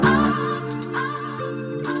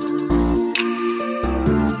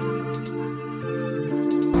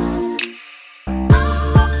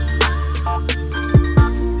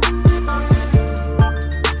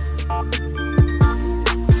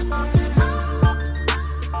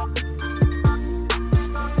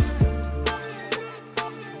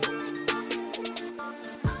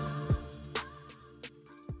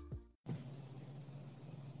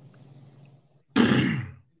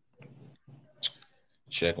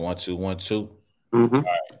Check 1 2 1 2. Mm-hmm. All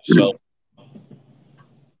right. So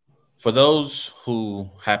for those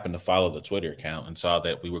who happen to follow the Twitter account and saw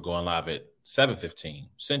that we were going live at 7:15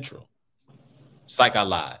 Central, psych, I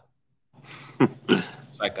lied.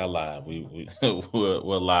 Psych, I lied.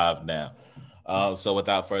 We're live now. So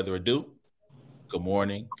without further ado, good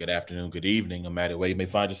morning, good afternoon, good evening, no matter where you may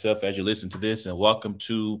find yourself as you listen to this, and welcome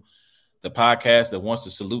to the podcast that wants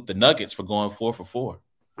to salute the Nuggets for going 4 for 4.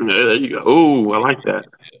 Yeah, there you go. Oh, I like that.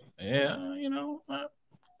 Yeah,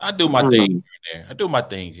 I do my thing here and there. I do my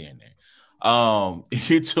things here and there.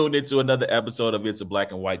 You tuned into another episode of It's a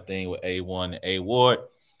Black and White Thing with A1 and A Ward.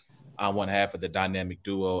 I'm one half of the dynamic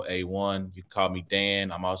duo A1. You can call me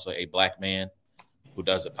Dan. I'm also a black man who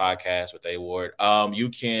does a podcast with A Ward. You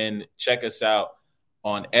can check us out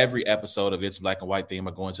on every episode of It's a Black and White Thing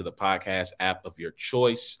by going to the podcast app of your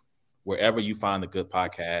choice, wherever you find a good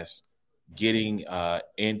podcast. Getting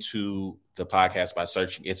into the podcast by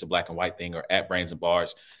searching It's a Black and White Thing or at Brains and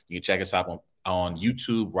Bars. You can check us out on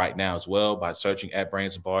YouTube right now as well by searching at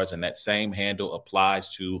Brains and Bars, and that same handle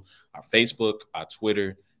applies to our Facebook, our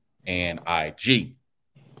Twitter, and IG.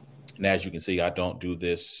 And as you can see, I don't do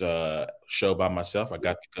this show by myself. I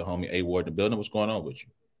got the good homie A Ward in the building. What's going on with you?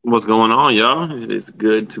 What's going on, y'all? It's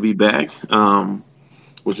good to be back.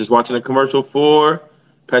 We're just watching a commercial for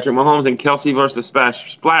Patrick Mahomes and Kelsey versus the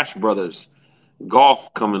Splash Brothers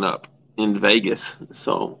golf coming up in Vegas.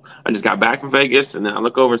 So I just got back from Vegas, and then I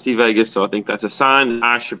look over and see Vegas. So I think that's a sign that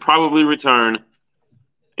I should probably return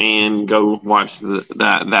and go watch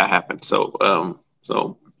that happen. So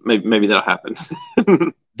maybe that'll happen.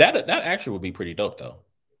 That actually would be pretty dope, though.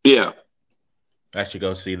 Yeah, actually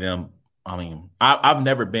go see them. I mean, I've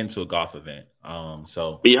never been to a golf event,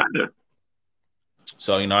 so yeah.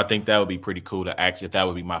 So, I think that would be pretty cool to actually, if that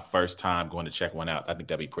would be my first time going to check one out, I think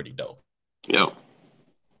that'd be pretty dope. Yeah. All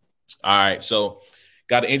right. So,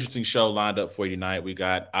 got an interesting show lined up for you tonight. We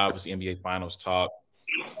got, obviously, NBA Finals talk,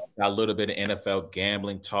 got a little bit of NFL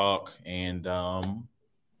gambling talk, and we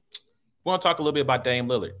want to talk a little bit about Dame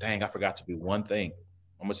Lillard. Dang, I forgot to do one thing.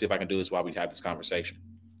 I'm going to see if I can do this while we have this conversation.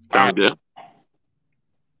 All right. Good.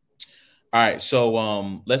 All right.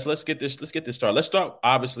 So, let's get this started. Let's start,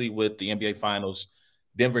 obviously, with the NBA Finals.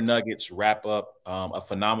 Denver Nuggets wrap up a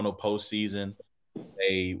phenomenal postseason.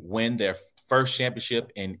 They win their first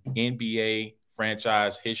championship in NBA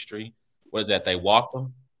franchise history. What is that? They walked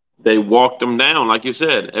them? They walked them down, like you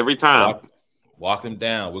said, every time. Walk them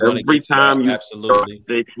down. Every time you absolutely.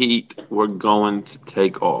 The Heat were going to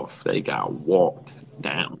take off. They got walked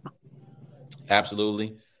down.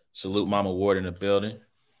 Absolutely. Salute Mama Ward in the building.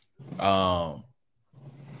 Hope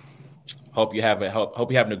you're having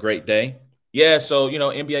a great day. Yeah, so,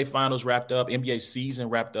 NBA Finals wrapped up. NBA season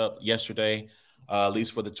wrapped up yesterday, at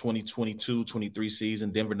least for the 2022-23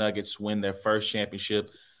 season. Denver Nuggets win their first championship,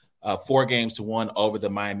 4-1 over the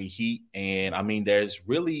Miami Heat. And, I mean, there's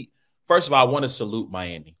really – first of all, I want to salute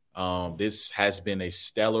Miami. This has been a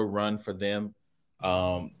stellar run for them.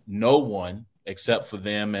 No one except for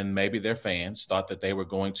them and maybe their fans thought that they were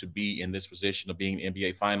going to be in this position of being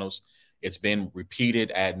NBA Finals. It's been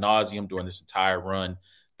repeated ad nauseum during this entire run.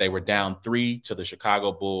 They were down 3 to the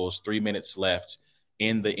Chicago Bulls, 3 minutes left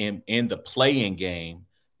in the play-in game.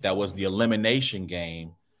 That was the elimination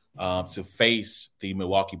game to face the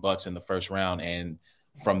Milwaukee Bucks in the first round. And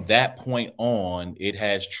from that point on, it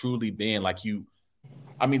has truly been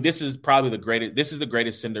this is probably the greatest. This is the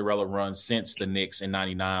greatest Cinderella run since the Knicks in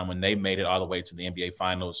 '99 when they made it all the way to the NBA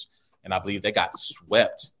Finals, and I believe they got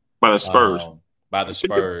swept by the Spurs.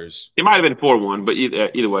 It might have been 4-1, but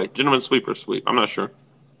either way, gentleman sweep or sweep. I'm not sure.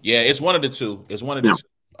 Yeah, it's one of the two. Two.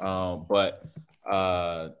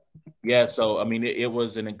 So, I mean, it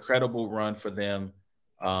was an incredible run for them.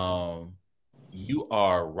 You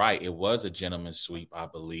are right. It was a gentleman's sweep, I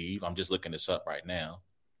believe. I'm just looking this up right now.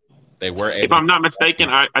 They were able. If I'm not mistaken,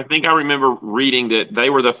 I think I remember reading that they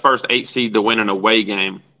were the first 8 seed to win an away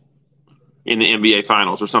game in the NBA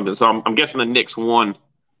Finals or something. So I'm guessing the Knicks won.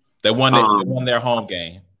 They won their home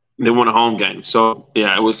game. They won a home game. So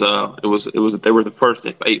yeah, it was they were the first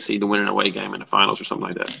 8 seed to win an away game in the finals or something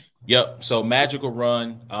like that. Yep. So magical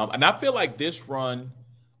run. And I feel like this run,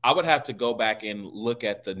 I would have to go back and look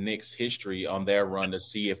at the Knicks' history on their run to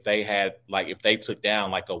see if they had if they took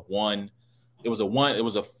down a 1. It was a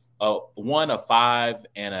 1, a 5,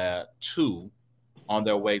 and a 2 on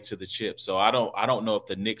their way to the chip. So I don't know if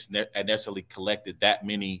the Knicks necessarily collected that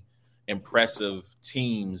many impressive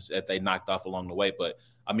teams that they knocked off along the way, but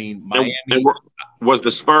I mean, Miami was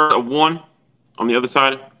the Spurs a 1 on the other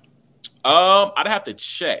side. I'd have to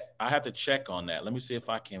check. I have to check on that. Let me see if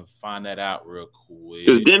I can find that out real quick.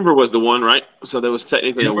 Because Denver was the 1, right? So there was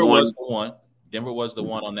technically Denver a 1. was the 1. Denver was the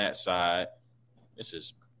one on that side. This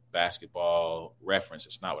is Basketball Reference.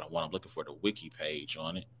 It's not what I want. I'm looking for the wiki page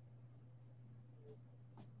on it.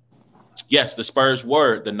 Yes, the Spurs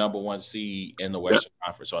were the number 1 seed in the Western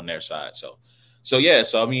Conference on their side. So yeah.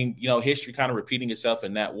 So I mean, history kind of repeating itself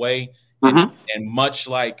in that way, and much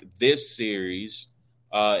like this series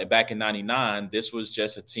back in '99, this was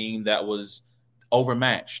just a team that was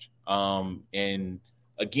overmatched. And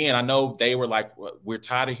again, I know they were like, we're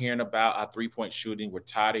tired of hearing about our 3-point shooting. We're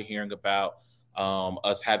tired of hearing about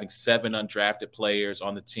us having 7 undrafted players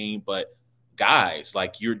on the team. But guys,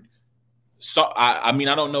 like I mean,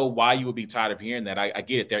 I don't know why you would be tired of hearing that. I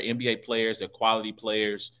get it. They're NBA players. They're quality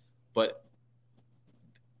players. But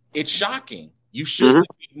it's shocking. You shouldn't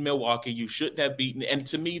have beaten Milwaukee. You shouldn't have beaten. And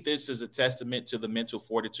to me, this is a testament to the mental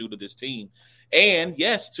fortitude of this team. And,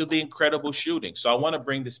 yes, to the incredible shooting. So I want to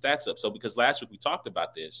bring the stats up. So because last week we talked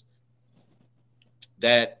about this,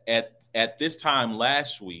 that at this time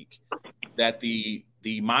last week, that the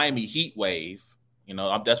Miami Heat wave,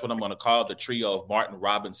 that's what I'm going to call the trio of Martin,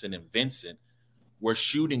 Robinson, and Vincent, were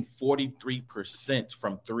shooting 43%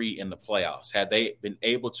 from 3 in the playoffs. Had they been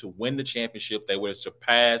able to win the championship, they would have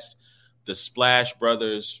surpassed the Splash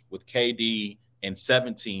Brothers with KD and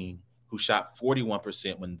 17, who shot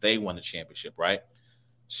 41% when they won the championship, right?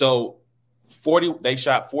 So they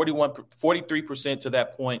shot 43% to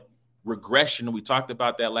that point. Regression, we talked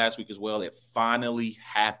about that last week as well. It finally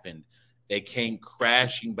happened. They came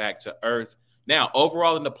crashing back to earth. Now,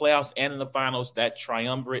 overall in the playoffs and in the finals, that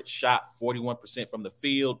triumvirate shot 41% from the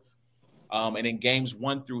field. And in games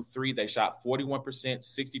 1 through 3, they shot 41%,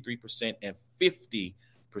 63%, and 50%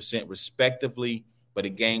 respectively. But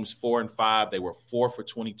in games 4 and 5, they were 4 for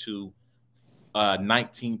 22,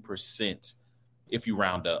 19% if you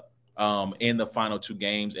round up in the final 2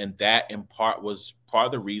 games. And that in part was part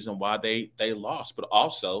of the reason why they lost. But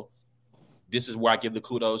also, this is where I give the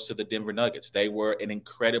kudos to the Denver Nuggets. They were an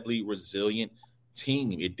incredibly resilient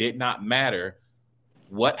team. It did not matter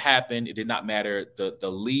what happened. It did not matter the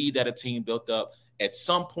lead that a team built up. At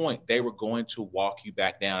some point, they were going to walk you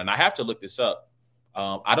back down. And I have to look this up.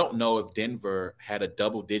 I don't know if Denver had a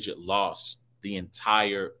double-digit loss the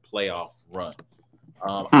entire playoff run.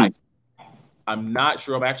 I'm not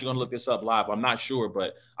sure. I'm actually going to look this up live. I'm not sure.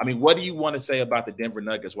 But, I mean, what do you want to say about the Denver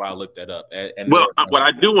Nuggets while I look that up? What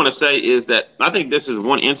I do want to say is that I think this is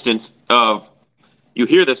one instance of – you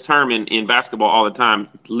hear this term in basketball all the time,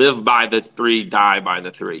 live by the 3, die by the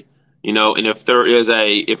 3. And if there is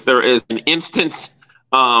an instance,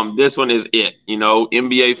 this one is it.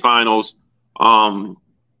 NBA Finals.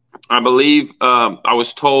 I believe I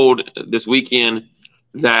was told this weekend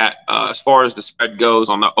that as far as the spread goes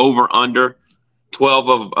on the over-under,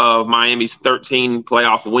 12 of Miami's 13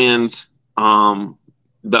 playoff wins,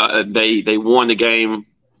 they won the game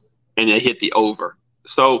and they hit the over.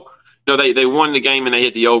 So, they won the game and they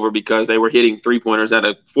hit the over because they were hitting 3-pointers at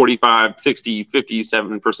a 45, 60,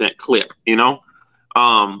 57% clip, and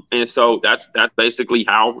so that's basically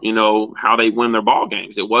how they win their ball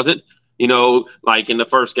games. It wasn't, like in the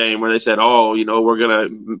first game where they said, we're going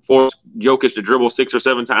to force Jokic to dribble 6 or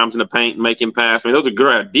 7 times in the paint and make him pass. I mean, those are good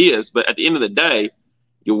ideas, but at the end of the day,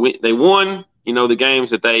 they won, the games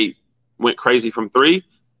that they went crazy from 3,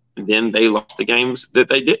 and then they lost the games that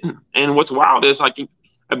they didn't. And what's wild is, like,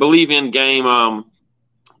 I believe in game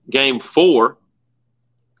 4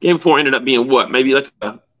 ended up being what? Maybe like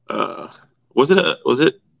was it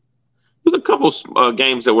a couple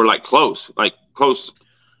games that were close.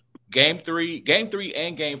 Game 3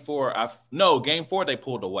 and game 4. Game 4 they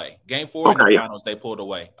pulled away. Game 4 in the finals they pulled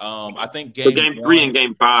away. I think game 3 and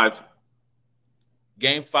game 5.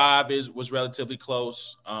 Game 5 was relatively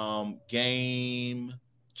close. Game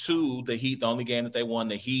 2, the Heat, the only game that they won,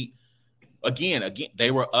 the Heat. Again, they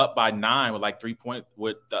were up by 9 with 3 point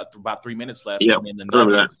with about 3 minutes left, and then the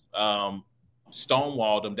Nuggets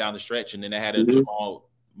stonewalled them down the stretch, and then they had a Jamal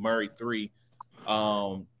Murray 3.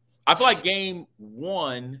 I feel like game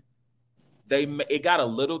 1, it got a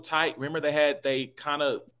little tight. Remember, they had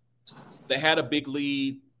a big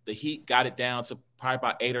lead. The Heat got it down to probably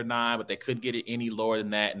about 8 or 9, but they couldn't get it any lower than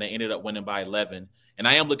that, and they ended up winning by 11. And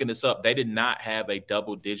I am looking this up. They did not have a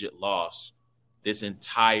double-digit loss this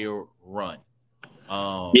entire run.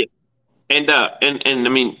 And I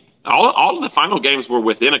mean, all of the final games were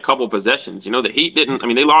within a couple possessions. The Heat didn't. I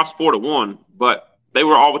mean, they lost 4-1, but they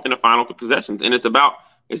were all within a final possessions. And it's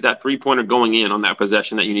that 3-pointer going in on that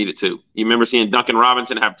possession that you needed to. You remember seeing Duncan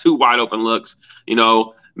Robinson have 2 wide open looks,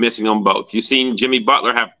 missing them both. You've seen Jimmy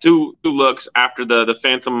Butler have two looks after the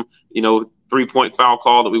phantom, 3-point foul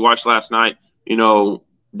call that we watched last night.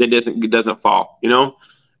 That doesn't fall.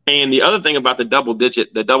 And the other thing about the double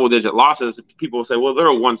digit losses, people will say, well, they're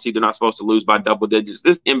a 1 seed. They're not supposed to lose by double digits.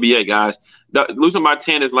 This NBA, guys, losing by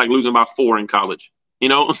 10 is like losing by 4 in college. You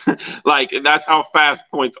know, like that's how fast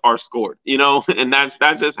points are scored, you know, and that's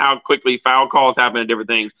just how quickly foul calls happen and different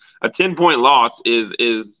things. A 10-point loss is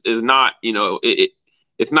not, you know,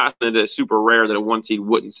 it's not something that's super rare that a 1 seed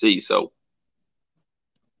wouldn't see. So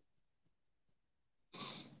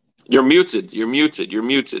you're muted. You're muted. You're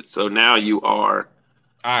muted. So now you are.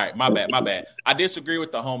 All right, my bad, my bad. I disagree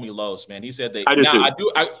with the homie Los, man. He said that. I do Now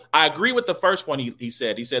too. I agree with the first one. He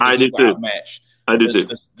said the I do Heat were too. outmatched. I do too.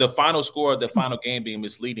 The final score of the final game being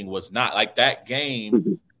misleading was not like that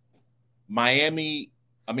game. Miami.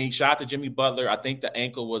 I mean, shout out to Jimmy Butler. I think the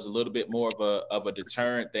ankle was a little bit more of a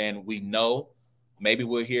deterrent than we know. Maybe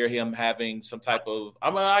we'll hear him having some type of.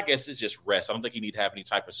 I mean, I guess it's just rest. I don't think he need to have any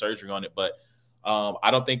type of surgery on it, but I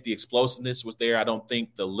don't think the explosiveness was there. I don't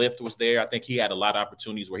think the lift was there. I think he had a lot of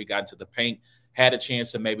opportunities where he got into the paint, had a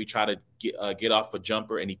chance to maybe try to get off a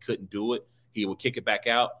jumper, and he couldn't do it. He would kick it back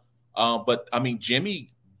out. But I mean,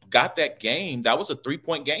 Jimmy got that game. That was a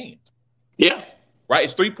 3-point game. Yeah. Right.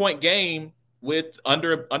 It's 3-point game with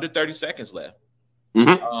under 30 seconds left.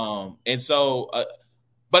 Mm-hmm. And so,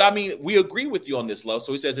 but I mean, we agree with you on this, Love.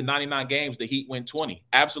 So he says in 99 games, the Heat win 20.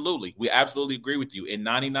 Absolutely. We absolutely agree with you. In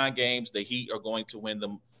 99 games, the Heat are going to win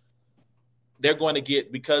them. They're going to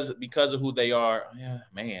get, because of who they are. Yeah,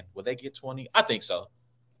 man, will they get 20? I think so.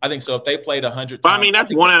 If they played 100 But times. I mean,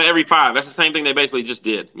 that's 1 out of every 5. That's the same thing they basically just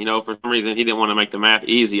did. You know, for some reason, he didn't want to make the math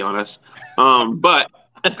easy on us. But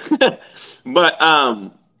I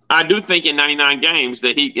do think in 99 games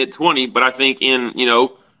that he get 20. But I think in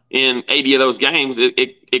 80 of those games,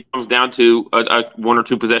 it comes down to a 1 or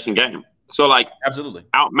 2 possession game. So like Absolutely.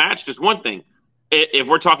 outmatched is one thing. If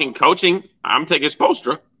we're talking coaching, I'm taking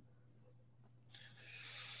Spoelstra.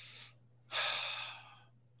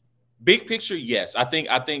 Big picture, yes. I think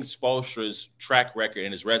Spoelstra's track record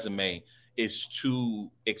and his resume is too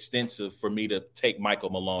extensive for me to take Michael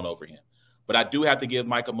Malone over him. But I do have to give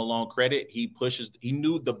Michael Malone credit. He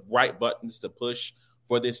knew the right buttons to push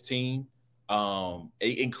for this team.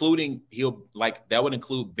 Including that would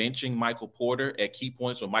include benching Michael Porter at key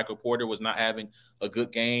points when Michael Porter was not having a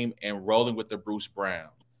good game and rolling with the Bruce Brown.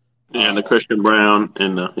 And the Christian Brown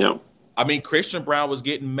and I mean, Christian Brown was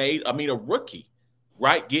getting a rookie,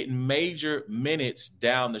 right? Getting major minutes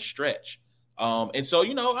down the stretch. And so,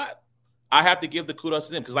 I have to give the kudos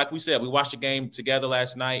to them because, like we said, we watched the game together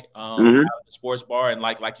last night at the sports bar, and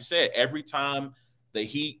like you said, every time the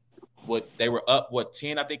Heat they were up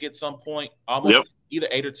 10, I think at some point, almost either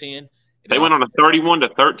 8 or 10. They went on a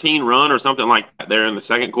 31-13 run or something like that there in the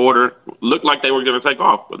second quarter. Looked like they were going to take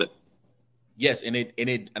off with it. Yes, and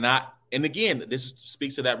again, this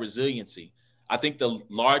speaks to that resiliency. I think the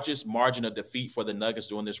largest margin of defeat for the Nuggets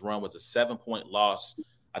during this run was a 7-point loss.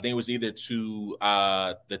 I think it was either to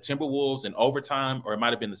the Timberwolves in overtime, or it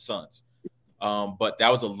might have been the Suns. But that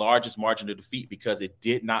was the largest margin of defeat because it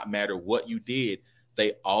did not matter what you did.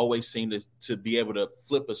 They always seemed to be able to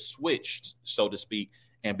flip a switch, so to speak,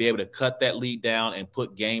 and be able to cut that lead down and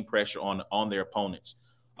put game pressure on their opponents.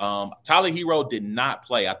 Tyler Hero did not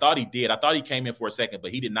play. I thought he did. I thought he came in for a second,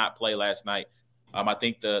 but he did not play last night. I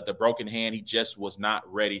think the broken hand, he just was not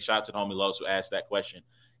ready. Shout out to the homie Los who asked that question.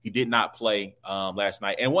 He did not play last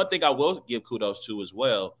night. And one thing I will give kudos to as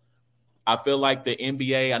well, I feel like the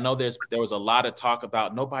NBA, I know there was a lot of talk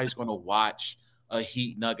about nobody's going to watch a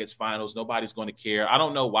Heat Nuggets finals. Nobody's going to care. I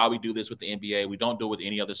don't know why we do this with the NBA. We don't do it with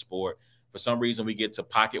any other sport. For some reason, we get to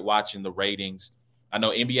pocket watching the ratings. I know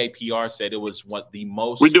NBA PR said it was one of the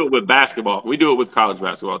most. We do it with basketball. We do it with college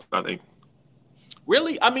basketball, I think.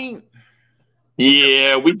 Really? I mean.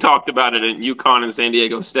 Yeah, we talked about it in UConn and San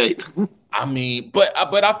Diego State. I mean, but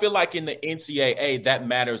I feel like in the NCAA, that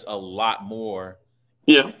matters a lot more.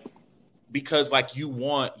 Yeah. Because like you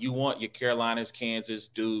want your Carolinas, Kansas,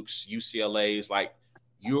 Dukes, UCLA's, like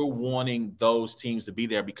you're wanting those teams to be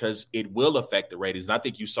there because it will affect the ratings. And I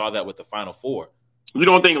think you saw that with the Final Four. You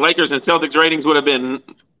don't think Lakers and Celtics ratings would have been?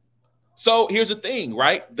 So here's the thing,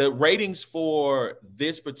 right? The ratings for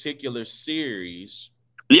this particular series.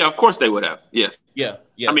 Yeah, of course they would have. Yes. Yeah.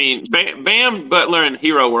 I mean, Bam, Butler, and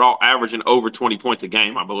Hero were all averaging over 20 points a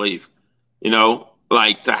game, I believe.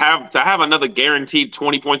 Like to have another guaranteed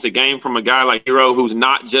 20 points a game from a guy like Hero, who's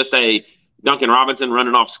not just a Duncan Robinson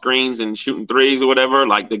running off screens and shooting threes or whatever.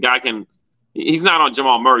 Like the guy he's not on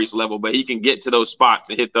Jamal Murray's level, but he can get to those spots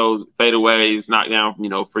and hit those fadeaways, knock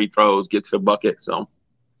down, free throws, get to the bucket.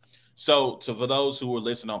 So for those who were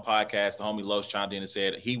listening on podcast, the homie Los chimed in and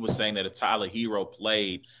said he was saying that if Tyler Hero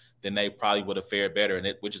played, then they probably would have fared better,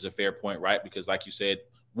 which is a fair point, right? Because like you said,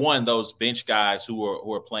 those bench guys who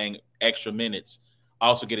are playing extra minutes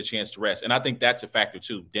also get a chance to rest. And I think that's a factor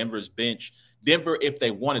too. Denver's bench, if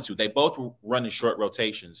they wanted to, they both were running short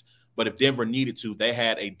rotations, but if Denver needed to, they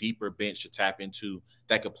had a deeper bench to tap into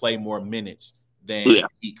that could play more minutes than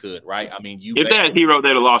he could, right? I mean, if they had Hero,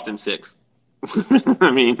 they'd have lost in 6. I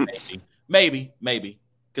mean, maybe.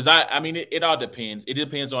 Because I mean, it all depends. It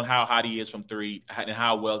depends on how hot he is from 3 and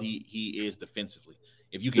how well he is defensively.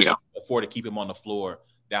 If you can afford to keep him on the floor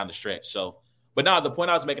down the stretch. So, but now the point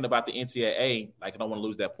I was making about the NCAA, like I don't want to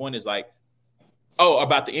lose that point, is like,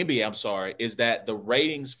 about the NBA, I'm sorry, is that the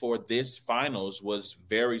ratings for this finals was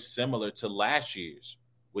very similar to last year's,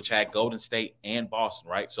 which had Golden State and Boston,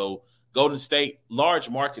 right? So Golden State, large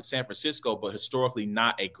market San Francisco, but historically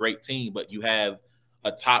not a great team, but you have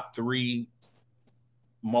a top 3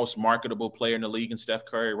 most marketable player in the league in Steph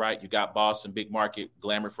Curry, right? You got Boston, big market,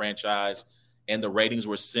 glamour franchise, and the ratings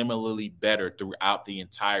were similarly better throughout the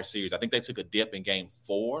entire series. I think they took a dip in game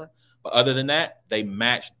 4, but other than that, they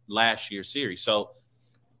matched last year's series. So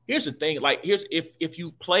here's the thing, like if you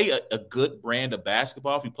play a good brand of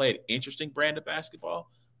basketball, if you play an interesting brand of basketball,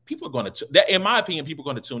 people are going to, in my opinion, people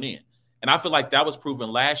are going to tune in. And I feel like that was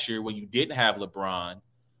proven last year when you didn't have LeBron.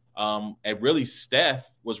 And really Steph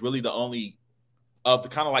was really the only of the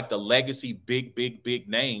kind of like the legacy big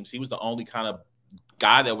names. He was the only kind of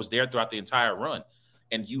guy that was there throughout the entire run.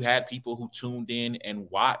 And you had people who tuned in and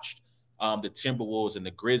watched the Timberwolves and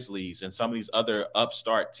the Grizzlies and some of these other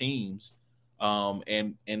upstart teams.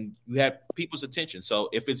 And you had people's attention. So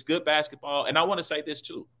if it's good basketball, and I want to say this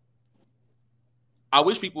too, I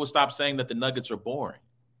wish people would stop saying that the Nuggets are boring.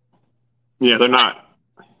 Yeah, they're not.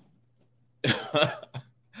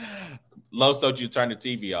 Los told you to turn the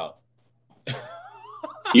TV off.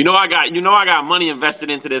 I got money invested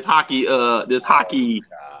into this hockey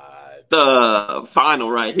final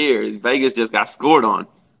right here. Vegas just got scored on.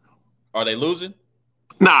 Are they losing?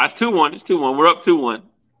 Nah, it's 2-1. It's 2-1. We're up 2-1.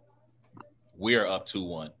 We're up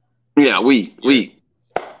 2-1. Yeah, we.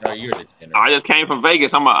 No, you're the tenor. I just came from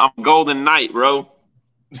Vegas. I'm a Golden Knight, bro.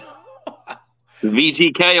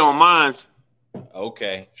 VGK on mine.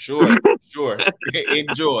 Okay, sure.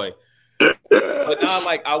 Enjoy. But now,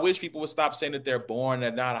 like, I wish people would stop saying that they're boring.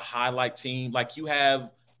 They're not a highlight team. Like, you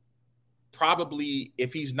have probably,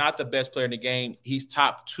 if he's not the best player in the game, he's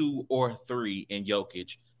top 2 or 3 in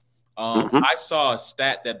Jokic. I saw a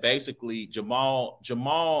stat that basically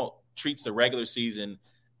Jamal treats the regular season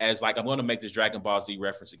as, like, I'm going to make this Dragon Ball Z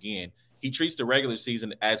reference again. He treats the regular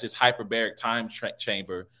season as his hyperbaric time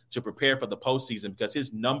chamber to prepare for the postseason because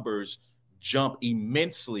his numbers jump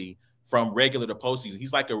immensely from regular to postseason.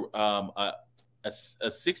 He's like a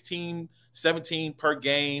 16, 17 per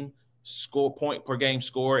game point per game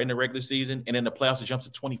score in the regular season, and in the playoffs it jumps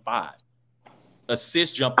to 25.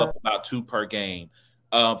 Assists jump up about 2 per game.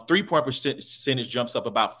 3-point percentage jumps up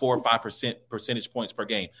about 4 or 5 percentage points per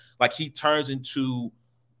game. Like he turns into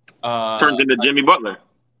Jimmy Butler.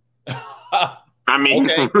 I mean,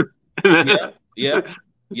 okay.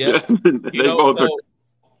 Yeah.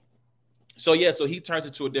 So he turns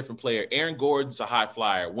into a different player. Aaron Gordon's a high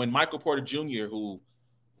flyer. When Michael Porter Jr., who,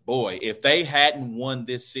 boy, if they hadn't won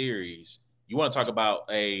this series, you want to talk about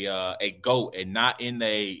a GOAT and not in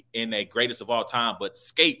a greatest of all time, but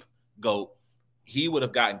scapegoat, he would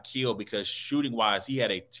have gotten killed because shooting wise, he had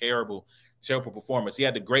a terrible performance. He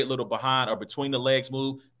had the great little behind or between the legs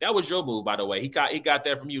move. That was your move, by the way. He got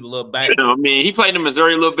that from you, the little back. I mean, he played in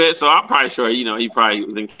Missouri a little bit, so I'm probably sure, he probably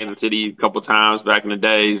was in Kansas City a couple times back in the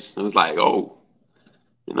days. It was like,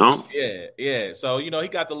 Yeah. So, he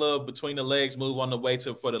got the little between the legs move on the way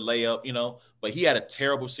for the layup, but he had a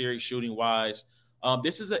terrible series shooting wise.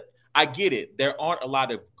 I get it. There aren't a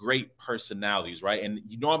lot of great personalities, right? And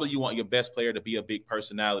normally you want your best player to be a big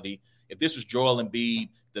personality. If this was Joel Embiid,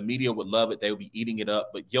 the media would love it. They would be eating it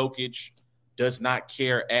up. But Jokic does not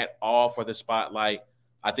care at all for the spotlight.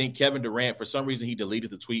 I think Kevin Durant, for some reason, he deleted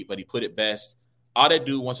the tweet, but he put it best. All that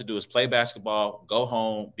dude wants to do is play basketball, go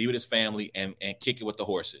home, be with his family, and kick it with the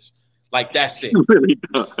horses. Like, that's it. He really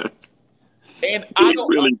does. And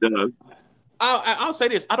really does. I'll say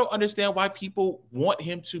this. I don't understand why people want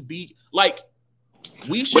him to be like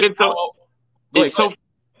we should. But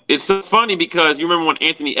it's so funny because you remember when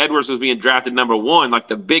Anthony Edwards was being drafted number 1, like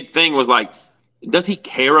the big thing was like, does he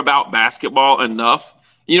care about basketball enough?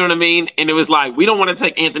 You know what I mean? And it was like, we don't want to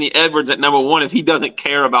take Anthony Edwards at number 1 if he doesn't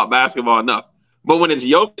care about basketball enough. But when it's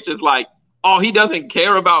Jokic, it's like, oh, he doesn't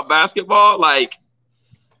care about basketball? Like,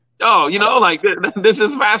 like this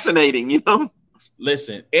is fascinating,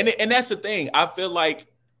 Listen, and that's the thing. I feel like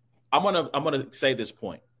I'm gonna say this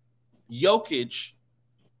point. Jokic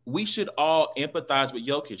we should all empathize with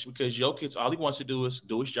Jokic because Jokic, all he wants to do is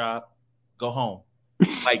do his job, go home.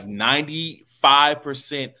 Like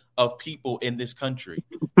 95% of people in this country.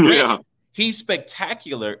 Yeah. He's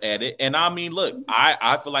spectacular at it. And I mean, look,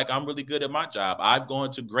 I feel like I'm really good at my job. I've gone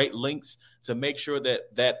to great lengths to make sure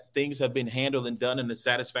that things have been handled and done in a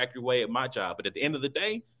satisfactory way at my job. But at the end of the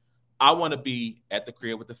day, I want to be at the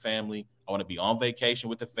crib with the family. I want to be on vacation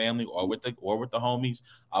with the family or with the homies.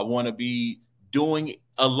 I want to be doing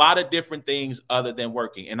a lot of different things other than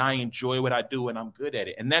working. And I enjoy what I do and I'm good at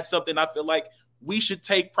it. And that's something I feel like we should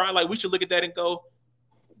take pride. Like we should look at that and go,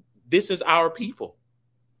 this is our people.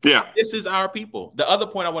 Yeah. This is our people. The other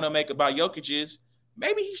point I want to make about Jokic is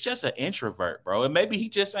maybe he's just an introvert, bro. And maybe he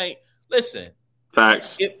just ain't listen.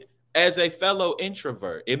 Facts. As a fellow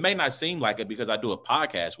introvert, it may not seem like it because I do a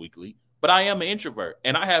podcast weekly, but I am an introvert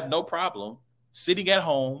and I have no problem sitting at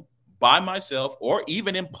home by myself or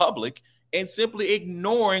even in public and simply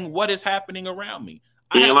ignoring what is happening around me.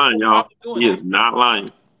 He ain't lying, y'all. He is not lying.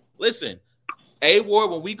 Listen, A Ward,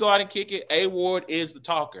 when we go out and kick it, A Ward is the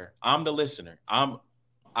talker. I'm the listener. I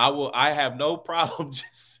have no problem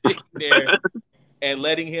just sitting there and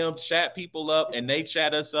letting him chat people up and they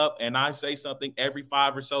chat us up and I say something every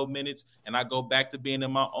 5 or so minutes and I go back to being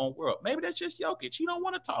in my own world. Maybe that's just Jokic. He don't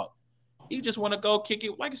want to talk. He just want to go kick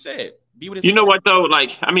it, like I said, be with his You know what, though?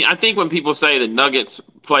 Like, I mean, I think when people say the Nuggets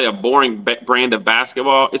play a boring brand of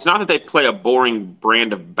basketball, it's not that they play a boring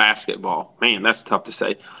brand of basketball. Man, that's tough to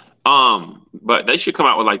say. But they should come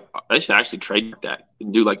out with they should actually trade that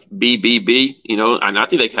and do like BBB, you know, and I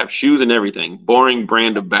think they could have shoes and everything. Boring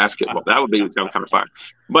brand of basketball. That would be kind of fire.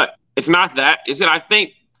 But it's not that. It's that I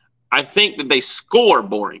think that they score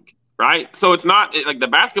boring, right? So it's not like the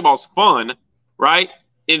basketball's fun, right?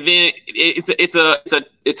 And then it's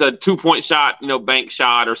a 2-point shot, you know, bank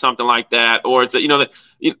shot or something like that, or it's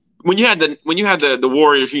when you had the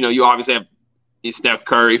Warriors, you know, you obviously have Steph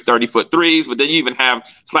Curry 30-foot threes, but then you even have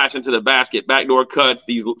slash into the basket, backdoor cuts,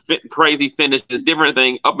 these crazy finishes, different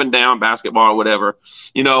thing, up and down basketball or whatever.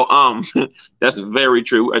 You know, that's very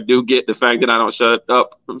true. I do get the fact that I don't shut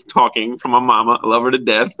up talking from my mama. I love her to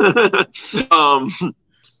death.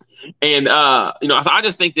 And you know, so I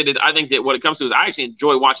just think that I think that what it comes to is I actually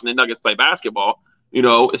enjoy watching the Nuggets play basketball. You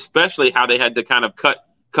know, especially how they had to kind of cut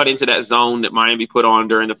into that zone that Miami put on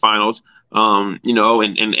during the finals. You know,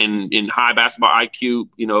 and in high basketball IQ,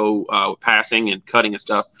 you know, passing and cutting and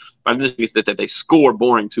stuff. But I just think that they score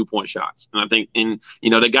boring 2-point shots, and I think you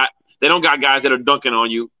know they don't got guys that are dunking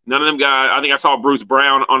on you. None of them guys. I think I saw Bruce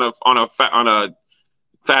Brown on a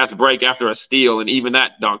fast break after a steal, and even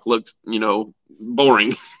that dunk looked, you know,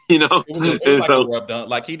 boring. You know, it was like a rub dunk.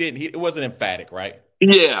 Like it wasn't emphatic, right?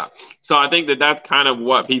 Yeah. So I think that that's kind of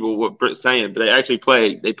what people were saying, but they actually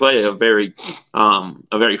play a very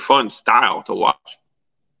fun style to watch.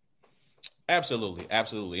 Absolutely,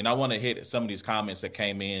 absolutely. And I want to hit some of these comments that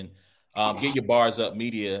came in. Get Your Bars Up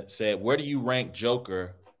Media said, where do you rank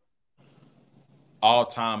Joker all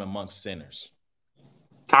time amongst centers?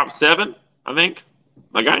 Top 7, I think.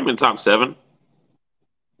 Like I got him in top 7.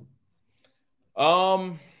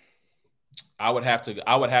 I would have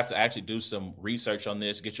to actually do some research on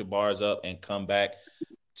this, get your bars up, and come back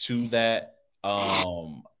to that.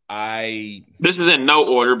 This is in no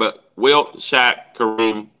order, but Wilt, Shaq,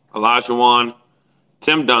 Kareem, Olajuwon,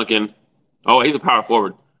 Tim Duncan. Oh, he's a power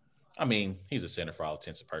forward. I mean, he's a center for all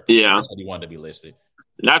intents and purposes. Yeah, that's what he wanted to be listed.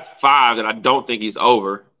 That's 5 that I don't think he's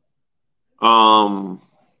over.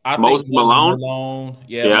 I Moses think Malone.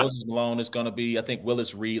 Yeah, Moses Malone is going to be. I think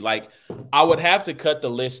Willis Reed. Like, I would have to cut the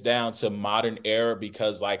list down to modern era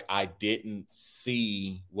because, like, I didn't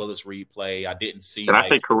see Willis Reed play. I didn't see. Did I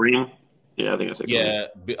say Kareem? Yeah, I think I said Kareem.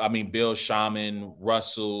 Yeah, I mean Bill Shaman,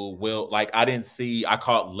 Russell, Will. Like, I didn't see. I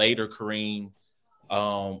caught later Kareem.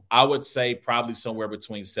 I would say probably somewhere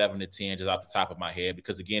between 7 to 10, just off the top of my head,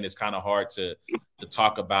 because again, it's kind of hard to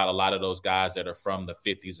talk about a lot of those guys that are from the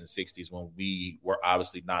 50s and 60s when we were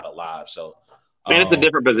obviously not alive. So, man, it's a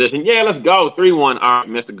different position. Yeah, let's go 3-1. All right,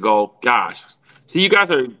 missed the goal. Gosh, see, you guys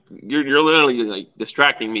you're literally like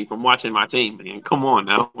distracting me from watching my team. Man, come on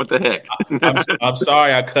now, what the heck? I'm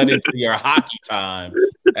sorry, I cut into your hockey time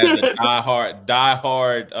as a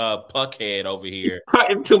diehard puckhead over here.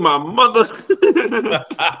 Right into my mother.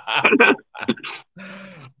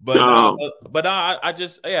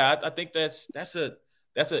 I think that's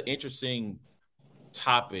an interesting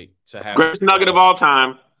topic to have. Greatest Nugget of all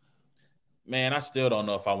time. Man, I still don't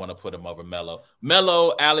know if I want to put him over Melo.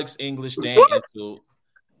 Melo, Alex English, Dan Issel.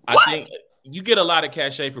 I think you get a lot of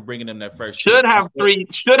cachet for bringing them that first. Should have 3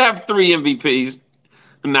 MVPs.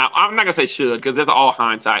 Now, I'm not gonna say should because that's all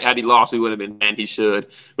hindsight. Had he lost, we would have been, and he should.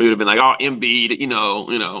 We would have been like, oh, Embiid,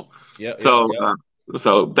 Yep, yep, So, yep.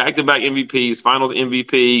 so back-to-back MVPs, Finals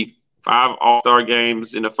MVP, 5 All-Star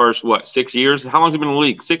games in the first 6 years? How long has he been in the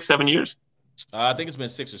league? 6, 7 years? I think it's been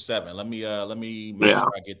 6 or 7. Let me make Yeah.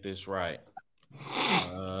 sure I get this right.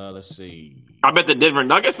 Let's see. I bet the Denver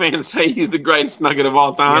Nugget fans say he's the greatest Nugget of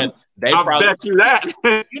all Yeah, time. they I'll probably. bet you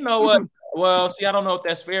that. You know what? Well, see, I don't know if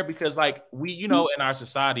that's fair because, like, in our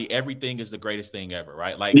society, everything is the greatest thing ever,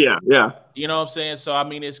 right? Like, Yeah. you know what I'm saying? So, I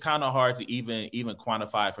mean, it's kind of hard to even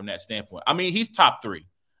quantify it from that standpoint. I mean, he's top 3.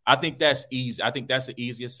 I think that's easy. I think that's an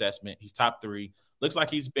easy assessment. He's top 3. Looks like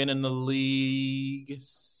he's been in the league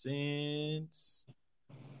since.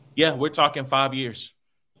 Yeah, we're talking 5 years.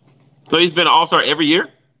 So he's been an All-Star every year?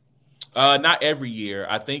 Not every year.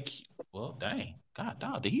 I think. Well, dang. God,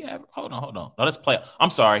 dog, did he ever? Hold on. No, let's play. I'm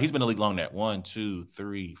sorry. He's been in the league long that 1, 2,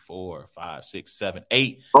 3, 4, 5, 6, 7,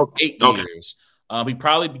 8. Okay. 8 years. He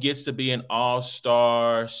probably gets to be an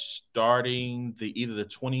all-star starting either the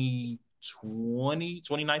 2020,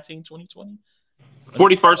 2019, 2020.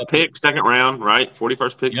 41st pick, second round, right?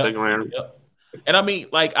 41st pick, Yep. second round. Yep. And I mean,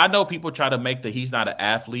 like, I know people try to make he's not an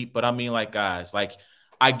athlete, but I mean, like, guys, like,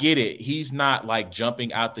 I get it. He's not like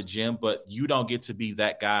jumping out the gym, but you don't get to be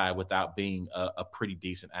that guy without being a pretty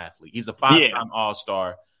decent athlete. He's a 5-time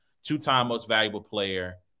All-Star, 2-time most valuable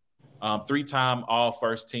player, 3-time All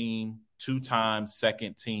First Team, 2-time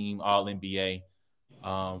second team All NBA.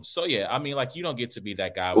 So yeah, I mean, like, you don't get to be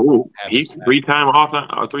that guy. Ooh, he's 3-time All-Time,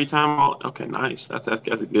 3-time All. Okay, nice. That's a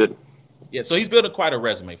good. Yeah, so he's building quite a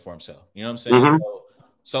resume for himself. You know what I'm saying? Mm-hmm.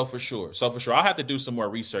 So for sure. I'll have to do some more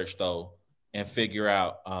research though and figure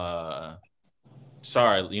out.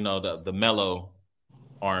 Sorry, the Mellow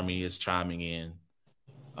Army is chiming in.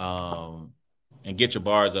 And get your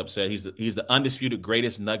bars upset. He's the undisputed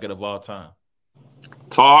greatest Nugget of all time.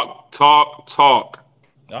 Talk. All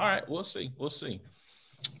right, we'll see.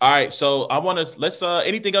 All right, so let's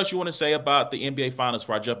anything else you want to say about the NBA Finals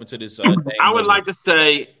before I jump into this? I would like to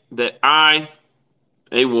say that I,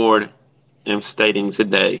 A. Ward, am stating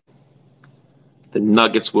today the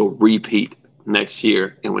Nuggets will repeat next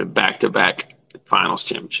year and win back-to-back Finals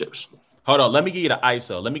championships. Hold on, let me get you the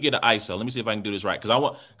ISO. Let me see if I can do this right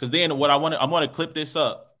because then what I want to clip this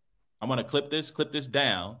up. I'm going to clip this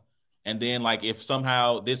down, and then like if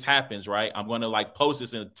somehow this happens, right, I'm going to like post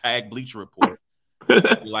this in a tag Bleacher Report.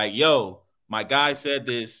 Like, yo, my guy said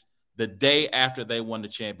this the day after they won the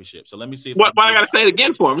championship. So let me see if why I got to say it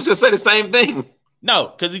again for him. He's going to say the same thing. No,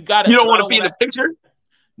 because he got it. You don't want to be in the picture?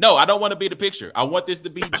 No, I don't want to be the picture. I want this to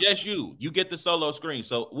be just you. You get the solo screen.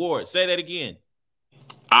 So, Ward, say that again.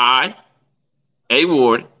 I, A.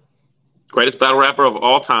 Ward, greatest battle rapper of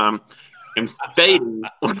all time, am stating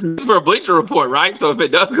this is for a Bleacher Report, right? So if it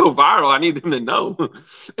does go viral, I need them to know.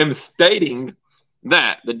 I'm stating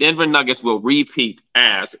that the Denver Nuggets will repeat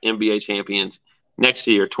as NBA champions next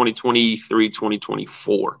year,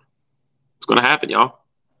 2023-2024. It's going to happen, y'all.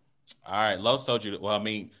 All right, Los told you. Well, I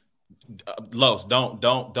mean, Los, don't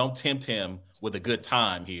tempt him with a good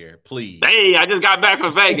time here, please. Hey, I just got back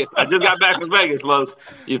from Vegas. Los.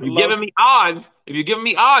 If you're giving me odds,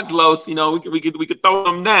 Los, we could throw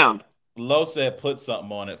them down. Los said put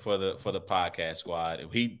something on it for the podcast squad.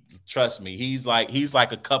 Trust me, he's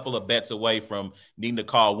like a couple of bets away from needing to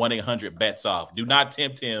call 1-800-BETS off. Do not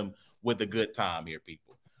tempt him with a good time here,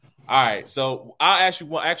 people. All right, so I'll ask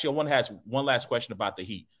you. Actually, I want to ask one last question about the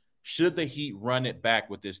Heat. Should the Heat run it back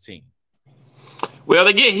with this team? Well,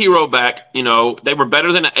 they get Hero back. They were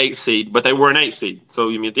better than an 8 seed, but they were an 8 seed. So,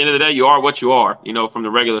 at the end of the day, you are what you are, from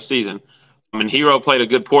the regular season. Hero played a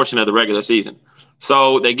good portion of the regular season.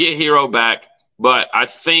 So they get Hero back, but I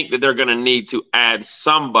think that they're going to need to add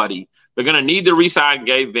somebody. They're going to need to re-sign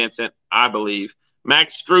Gabe Vincent, I believe.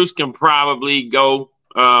 Max Strus can probably go.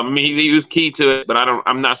 He was key to it, but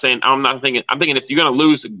I'm thinking if you're going to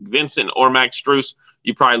lose Vincent or Max Strus,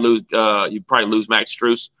 you probably lose Max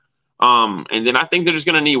Strus. And then I think they're just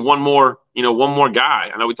going to need one more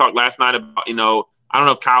guy. I know we talked last night about, I don't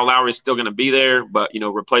know if Kyle Lowry is still going to be there, but,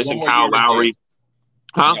 replacing Kyle Lowry.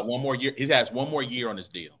 Huh? One more year. He has one more year on his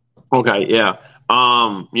deal. Okay, yeah.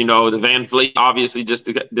 The Van Vliet obviously just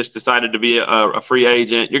decided to be a free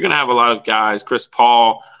agent. You're going to have a lot of guys, Chris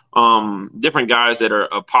Paul, different guys that are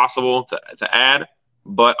possible to add.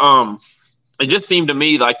 But it just seemed to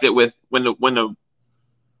me like that when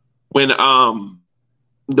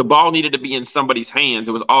the ball needed to be in somebody's hands,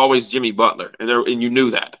 it was always Jimmy Butler, and you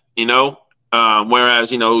knew that, Whereas,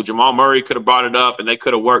 Jamal Murray could have brought it up and they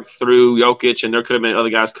could have worked through Jokic and there could have been other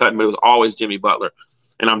guys cutting, but it was always Jimmy Butler.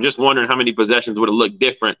 And I'm just wondering how many possessions would have looked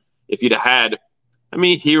different if you'd have had I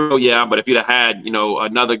mean, Hero, yeah, but if you'd have had,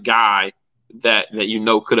 another guy that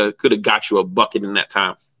could have got you a bucket in that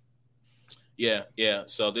time. Yeah, yeah.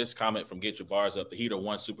 So this comment from Get Your Bars Up, the Heat are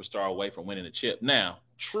one superstar away from winning the chip. Now,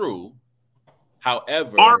 true.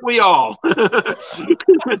 However, aren't we all?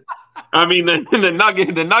 I mean, the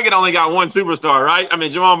Nugget only got one superstar, right? I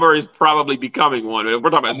mean, Jamal Murray's probably becoming one. We're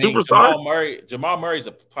talking about superstar. Jamal Murray's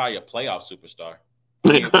probably a playoff superstar.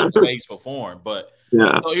 I mean, the way he's performed. But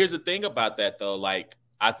yeah. So here's the thing about that, though. Like,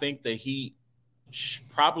 I think the Heat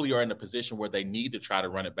probably are in a position where they need to try to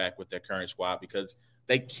run it back with their current squad because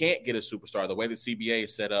they can't get a superstar. The way the CBA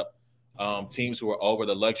is set up, teams who are over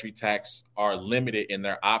the luxury tax are limited in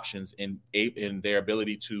their options in their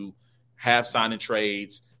ability to have signing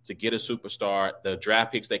trades, to get a superstar, the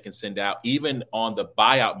draft picks they can send out, even on the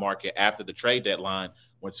buyout market after the trade deadline,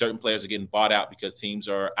 when certain players are getting bought out because teams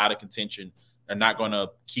are out of contention, they're not going to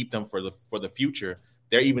keep them for the future.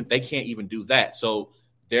 They can't even do that. So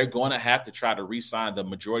they're going to have to try to re-sign the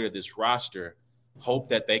majority of this roster, hope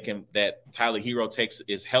that that Tyler Hero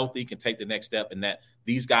is healthy, can take the next step, and that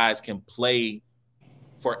these guys can play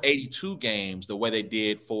for 82 games the way they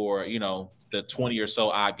did for, the 20 or so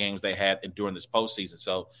odd games they had during this postseason.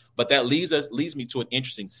 So, but that leads me to an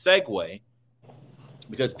interesting segue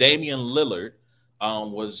because Damian Lillard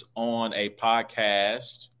was on a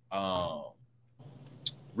podcast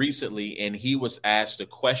recently, and he was asked a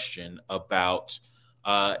question about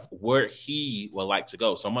where he would like to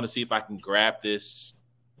go. So I'm going to see if I can grab this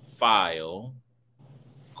file.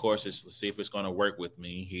 Of course, let's see if it's going to work with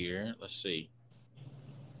me here. Let's see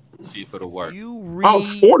if it'll work. You read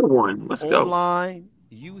 4-1. Let's online,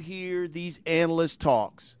 you hear these analyst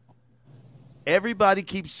talks. Everybody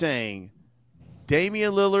keeps saying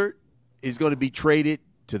Damian Lillard is going to be traded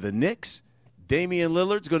to the Knicks. Damian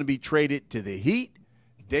Lillard's going to be traded to the Heat.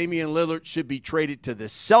 Damian Lillard should be traded to the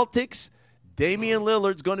Celtics. Damian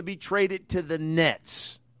Lillard's going to be traded to the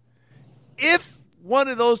Nets. If one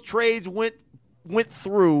of those trades went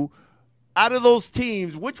through out of those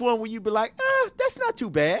teams, which one would you be like, that's not too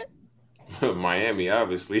bad? Miami,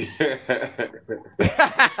 obviously.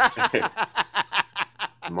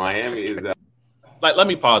 Miami is that. Like, let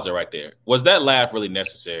me pause it right there. Was that laugh really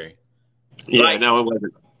necessary? Yeah, no, it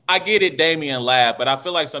wasn't. I get it, Damian laughed, but I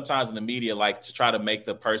feel like sometimes in the media, like to try to make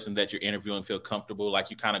the person that you're interviewing feel comfortable, like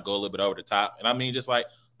you kind of go a little bit over the top. And I mean, just like,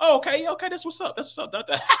 oh, okay, that's what's up. That's what's up.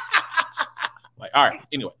 Like, all right,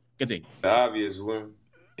 anyway, continue. The obvious one.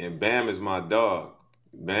 And Bam is my dog.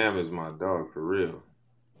 Bam is my dog for real.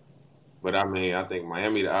 But I mean, I think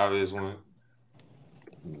Miami, the obvious one.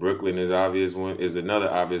 Brooklyn is obvious one. Is another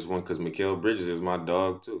obvious one because Mikal Bridges is my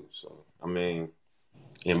dog too. So I mean,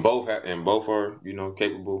 and both are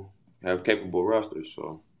capable, have capable rosters.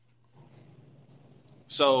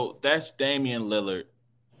 So that's Damian Lillard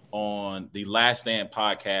on the Last Stand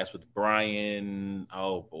podcast with Brian.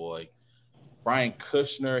 Oh boy. Brian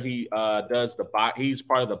Kushner, he he's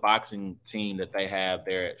part of the boxing team that they have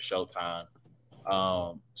there at Showtime.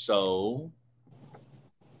 So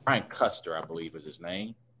Brian Custer, I believe is his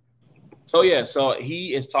name. So yeah, so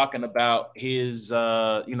he is talking about his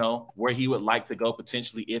where he would like to go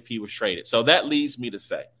potentially if he was traded. So that leads me to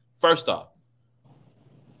say, first off,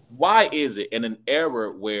 why is it in an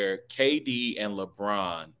era where KD and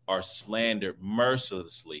LeBron are slandered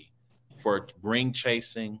mercilessly for ring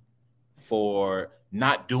chasing, for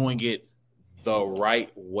not doing it the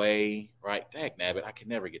right way, right? Dang nabbit, I can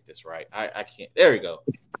never get this right. I can't. There we go.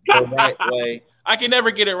 The right way. I can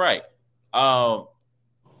never get it right.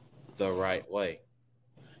 The right way.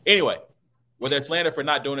 Anyway, where they're slandered for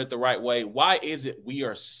not doing it the right way, why is it we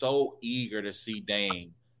are so eager to see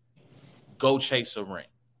Dame go chase a ring?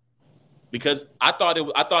 Because I thought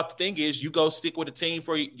the thing is you go stick with a team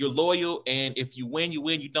for you're loyal, and if you win, you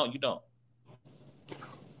win. You don't, you don't.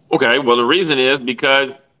 Okay, well, the reason is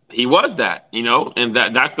because he was that, and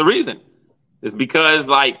that's the reason. It's because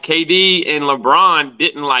like KD and LeBron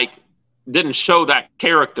didn't show that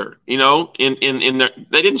character, in their,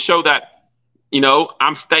 they didn't show that,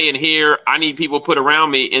 I'm staying here. I need people put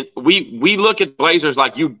around me. And we look at Blazers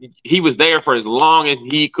like he was there for as long as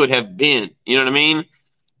he could have been. You know what I mean?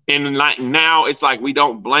 And like now it's like we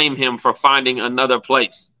don't blame him for finding another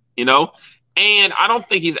place, And I don't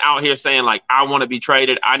think he's out here saying like, I want to be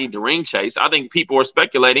traded. I need to ring chase. I think people are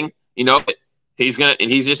speculating, he's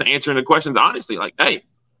just answering the questions honestly, like, hey,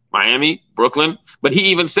 Miami, Brooklyn. But he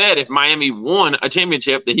even said if Miami won a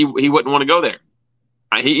championship that he wouldn't want to go there.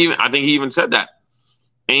 I think he even said that.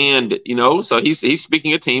 And, so he's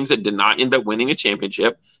speaking of teams that did not end up winning a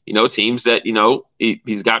championship, teams that,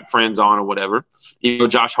 he's got friends on or whatever.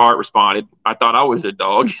 Josh Hart responded, I thought I was a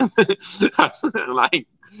dog. Like,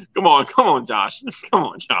 Come on, Josh. Come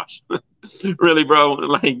on, Josh. Really, bro?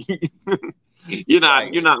 Like you're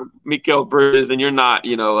not Mikael Bridges, and you're not,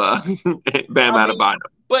 Bam I mean, Adebayo.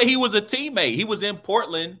 but he was a teammate. He was in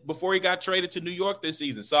Portland before he got traded to New York this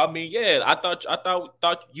season. So I mean, yeah, I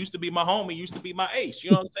thought used to be my homie, used to be my ace.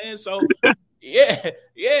 You know what I'm saying? So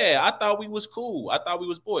yeah, I thought we was cool. I thought we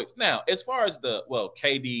was boys. Now, as far as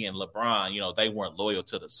KD and LeBron, they weren't loyal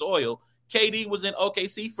to the soil. KD was in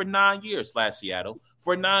OKC for 9 years, Seattle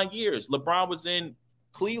for 9 years. LeBron was in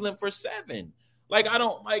Cleveland for 7. Like, I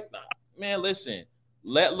don't like, man, listen,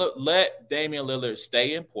 let Damian Lillard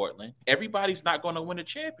stay in Portland. Everybody's not going to win a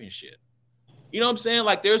championship. You know what I'm saying?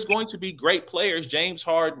 Like, there's going to be great players, James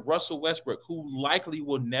Harden, Russell Westbrook, who likely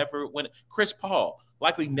will never win. Chris Paul,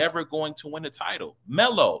 likely never going to win a title.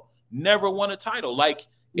 Melo, never won a title. Like,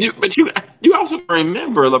 but you also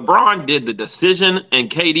remember LeBron did the decision, and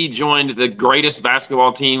KD joined the greatest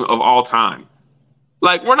basketball team of all time.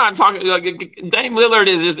 Like, we're not talking like Dame Lillard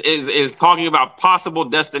is talking about possible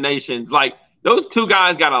destinations. Like, those two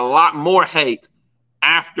guys got a lot more hate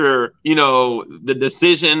after, the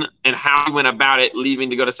decision and how he went about it, leaving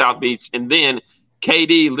to go to South Beach, and then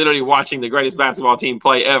KD literally watching the greatest basketball team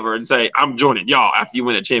play ever and say, "I'm joining y'all after you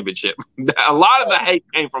win a championship." A lot of the hate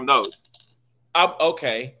came from those.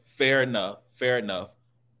 Okay, fair enough.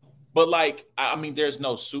 But like, I mean, there's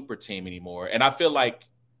no super team anymore, and I feel like,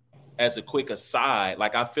 as a quick aside,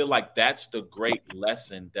 like, I feel like that's the great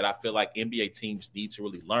lesson that I feel like NBA teams need to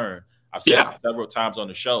really learn. I've said it several times on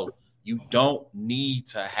the show. You don't need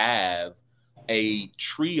to have a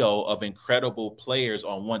trio of incredible players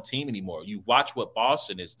on one team anymore. You watch what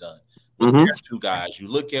Boston has done with their two guys. You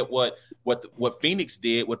look at what Phoenix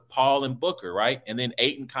did with Paul and Booker, right? And then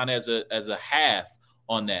Ayton kind of as a half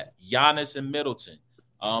on that. Giannis and Middleton.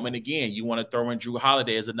 And again, you want to throw in Drew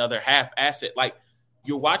Holiday as another half asset. Like,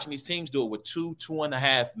 you're watching these teams do it with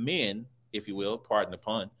 2.5 men, if you will, pardon the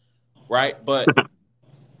pun, right? But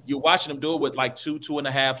you're watching them do it with like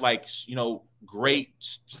 2.5, like, great /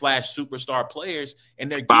 superstar players,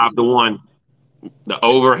 and they're 5-1. The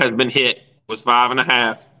over has been hit. It was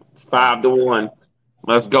 5.5. 5-1.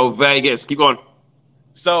 Let's go Vegas. Keep going.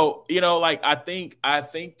 So, like, I think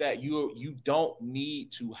that you don't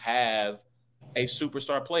need to have a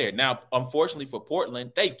superstar player. Now, unfortunately for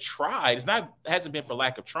Portland, they've tried. It hasn't been for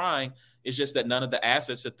lack of trying. It's just that none of the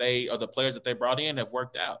assets that the players that they brought in have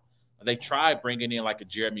worked out. They tried bringing in like a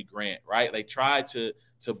Jeremy Grant, right? They tried to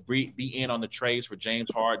be in on the trades for James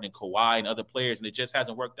Harden and Kawhi and other players, and it just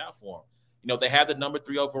hasn't worked out for them. They have the number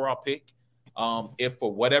 3 overall pick. If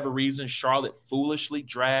for whatever reason Charlotte foolishly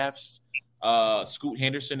drafts Scoot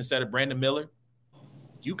Henderson instead of Brandon Miller,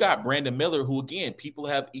 you got Brandon Miller, who, again, people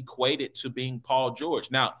have equated to being Paul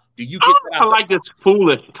George. Now, do you get that? I like this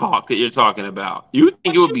foolish talk that you're talking about. You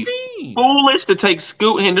think it would be foolish to take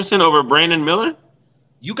Scoot Henderson over Brandon Miller?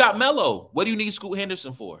 You got Melo. What do you need Scoot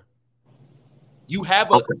Henderson for? You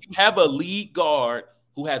have a lead guard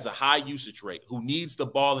who has a high usage rate, who needs the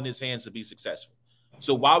ball in his hands to be successful.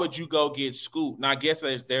 So why would you go get Scoot? Now, I guess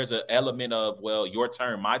there's an element of, well, your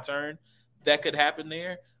turn, my turn, that could happen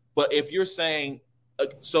there. But if you're saying,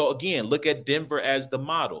 so again, look at Denver as the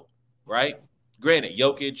model, right? Granted,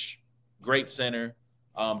 Jokic, great center.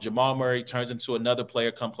 Jamal Murray turns into another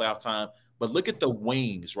player come playoff time. But look at the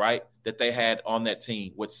wings, right, that they had on that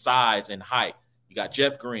team with size and height. You got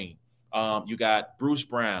Jeff Green. You got Bruce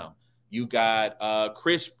Brown. You got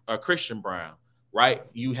Christian Brown, right?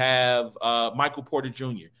 You have Michael Porter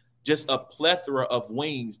Jr. Just a plethora of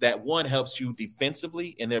wings that, one, helps you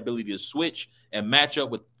defensively in their ability to switch and match up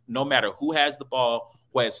with no matter who has the ball,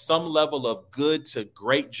 who has some level of good to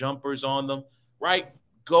great jumpers on them, right?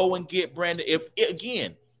 Go and get Brandon.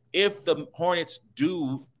 If the Hornets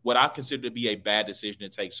do what I consider to be a bad decision to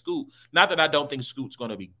take Scoot, not that I don't think Scoot's going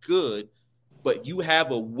to be good, but you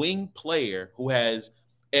have a wing player who has,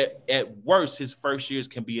 at worst, his first years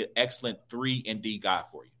can be an excellent 3 and D guy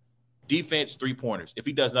for you. Defense, 3-pointers, if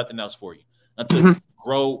he does nothing else for you, until you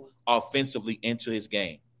grow offensively into his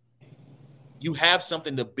game. You have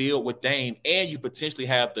something to build with Dame, and you potentially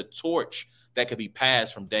have the torch that could be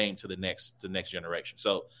passed from Dame to the next generation.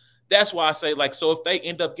 So that's why I say, like, so if they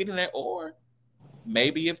end up getting that, or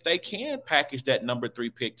maybe if they can package that number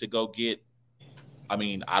 3 pick to go get, I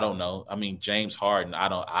mean, I don't know. I mean, James Harden,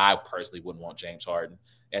 I personally wouldn't want James Harden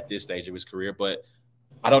at this stage of his career, but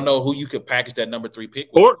I don't know who you could package that number 3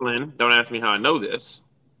 pick with. Portland, don't ask me how I know this,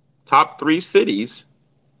 top 3 cities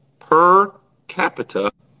per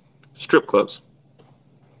capita strip clubs.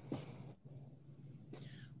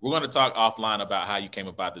 we're gonna talk offline about how you came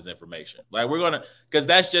about this information. Like because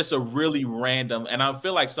that's just a really random, and I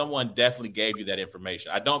feel like someone definitely gave you that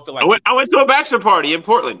information. I don't feel like I went to a bachelor party in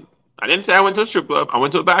Portland. I didn't say I went to a strip club. I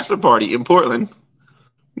went to a bachelor party in Portland.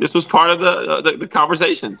 This was part of the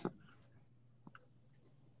conversations.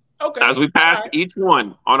 Okay. As we passed each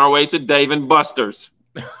one on our way to Dave and Buster's.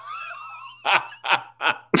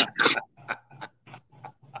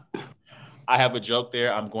 I have a joke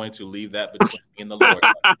there. I'm going to leave that between me and the Lord.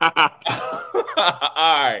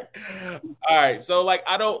 All right. So, like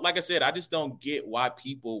I said, I just don't get why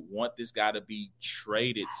people want this guy to be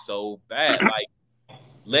traded so bad. Like,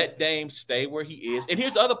 let Dame stay where he is. And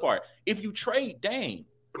here's the other part. If you trade Dame,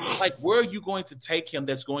 like, where are you going to take him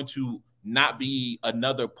that's going to not be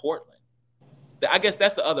another Portland? I guess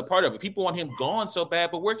that's the other part of it. People want him gone so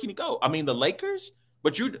bad, but where can he go? I mean, the Lakers?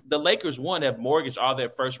 But the Lakers, have mortgaged all their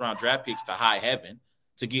first-round draft picks to high heaven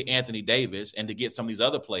to get Anthony Davis and to get some of these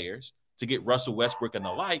other players, to get Russell Westbrook and the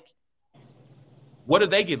like. What are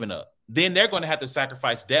they giving up? Then they're going to have to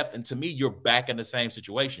sacrifice depth. And to me, you're back in the same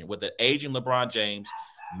situation with an aging LeBron James,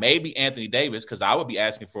 maybe Anthony Davis, because I would be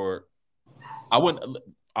asking for – I wouldn't –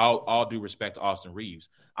 all due respect to Austin Reeves.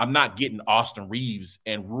 I'm not getting Austin Reeves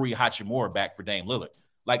and Rui Hachimura back for Dame Lillard.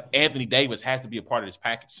 Like, Anthony Davis has to be a part of this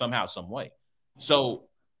package somehow, some way. So,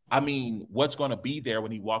 I mean, what's going to be there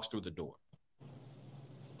when he walks through the door?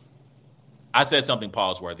 I said something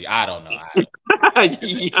pause-worthy. I don't know.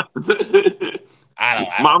 I don't.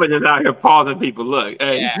 Mama just out here pausing people. Look,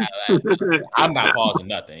 hey. Yeah, I'm not pausing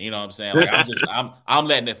nothing. You know what I'm saying? Like, I'm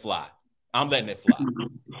letting it fly. I'm letting it fly.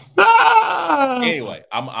 Anyway,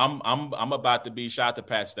 I'm about to be shot to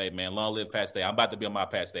Pat Stay, man. Long live Pat Stay. I'm about to be on my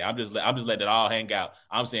Pat Stay. I'm just letting it all hang out.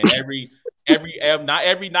 I'm saying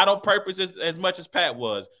not on purpose as much as Pat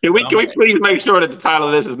was. Can we please make sure that the title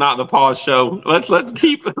of this is not the pause show? Let's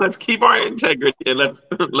keep our integrity and let's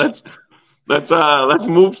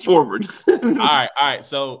move forward. All right.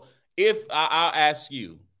 So I'll ask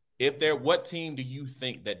you, what team do you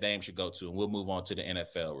think that Dame should go to? And we'll move on to the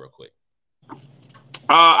NFL real quick.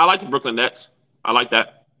 I like the Brooklyn Nets. I like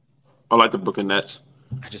that. I like the Brooklyn Nets.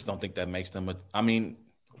 I just don't think that makes them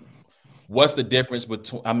what's the difference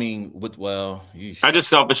between? I just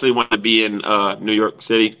selfishly want to be in New York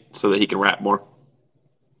City so that he can rap more.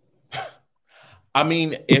 I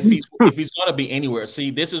mean, if he's going to be anywhere,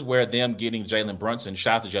 see, this is where them getting Jalen Brunson,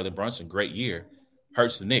 shout out to Jalen Brunson, great year,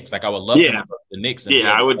 hurts the Knicks. Like, I would love to hurt the Knicks and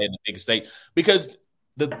I would in the big state, because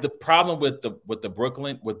the problem with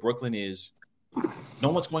Brooklyn is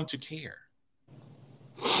no one's going to care.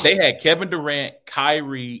 They had Kevin Durant,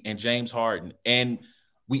 Kyrie, and James Harden, and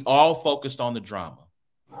we all focused on the drama.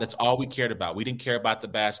 That's all we cared about. We didn't care about the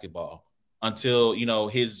basketball until,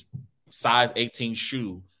 his size 18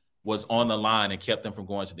 shoe was on the line and kept them from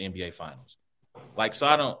going to the NBA Finals. Like,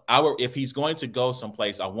 so if he's going to go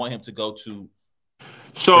someplace, I want him to go to.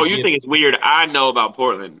 So you think it's weird I know about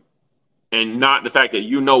Portland and not the fact that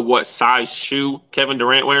you know what size shoe Kevin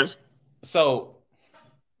Durant wears? So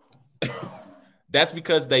that's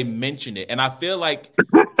because they mentioned it. And I feel like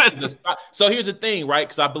so here's the thing, right?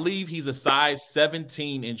 Because I believe he's a size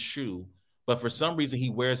 17 in shoe, but for some reason he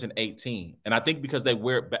wears an 18. And I think because they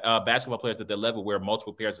wear basketball players at their level wear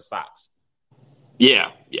multiple pairs of socks.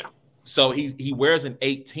 Yeah. So he wears an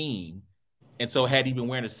 18. And so had he been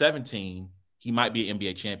wearing a 17, he might be an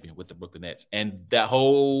NBA champion with the Brooklyn Nets. And that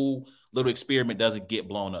whole little experiment doesn't get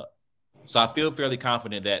blown up. So I feel fairly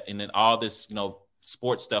confident that in all this,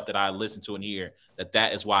 sports stuff that I listen to and hear,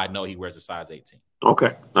 that is why I know he wears a size 18.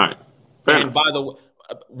 Okay. All right. Fair enough. By the way,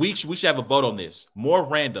 we should have a vote on this. More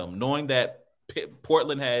random, knowing that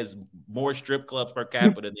Portland has more strip clubs per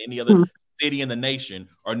capita than any other city in the nation,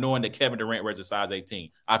 or knowing that Kevin Durant wears a size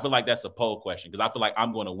 18. I feel like that's a poll question because I feel like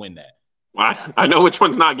I'm going to win that. I know which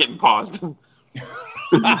one's not getting paused. So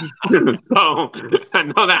I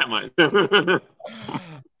know that much.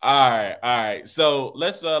 All right. So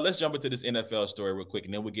let's jump into this NFL story real quick,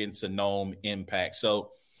 and then we'll get into Nome Impact.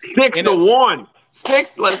 So 6-1.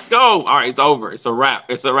 Let's go. All right, it's over. It's a wrap.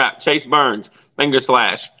 Chase Burns, finger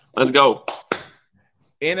slash. Let's go.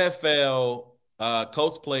 NFL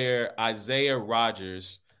Colts player Isaiah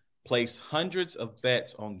Rodgers placed hundreds of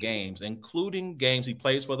bets on games, including games he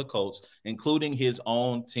plays for the Colts, including his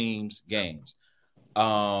own team's games.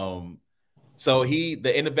 So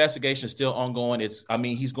the investigation is still ongoing.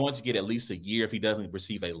 He's going to get at least a year if he doesn't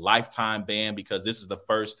receive a lifetime ban, because this is the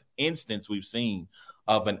first instance we've seen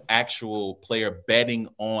of an actual player betting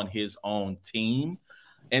on his own team.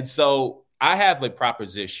 And so I have a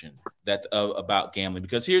proposition that about gambling,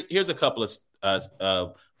 because here's a couple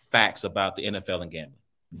of facts about the NFL and gambling.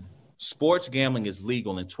 Sports gambling is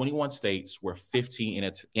legal in 21 states where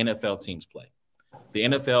 15 NFL teams play. The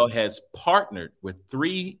NFL has partnered with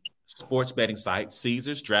 3 sports betting sites,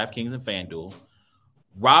 Caesars, DraftKings, and FanDuel.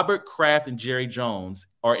 Robert Kraft and Jerry Jones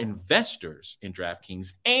are investors in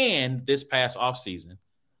DraftKings, and this past offseason,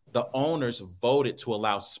 the owners voted to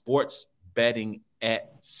allow sports betting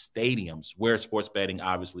at stadiums where sports betting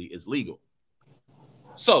obviously is legal.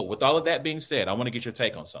 So, with all of that being said, I want to get your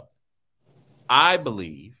take on something. I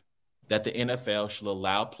believe that the NFL should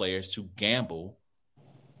allow players to gamble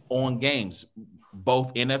on games,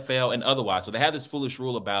 both NFL and otherwise. So they have this foolish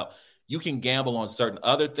rule about you can gamble on certain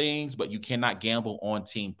other things, but you cannot gamble on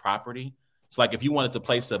team property. It's like if you wanted to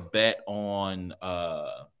place a bet on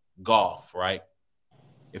golf, right?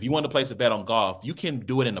 If you wanted to place a bet on golf, you can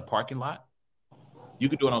do it in the parking lot. You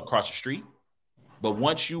can do it across the street. But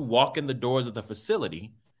once you walk in the doors of the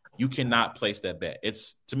facility, you cannot place that bet.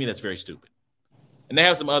 To me, that's very stupid. And they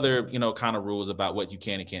have some other, kind of rules about what you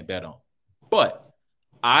can and can't bet on. But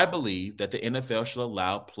I believe that the NFL should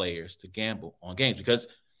allow players to gamble on games because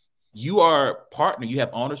you have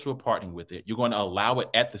owners who are partnering with it. You're going to allow it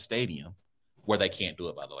at the stadium where they can't do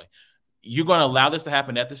it, by the way. You're going to allow this to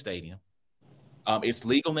happen at the stadium. It's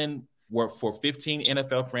legal for 15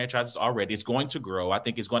 NFL franchises already. It's going to grow. I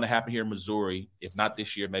think it's going to happen here in Missouri. If not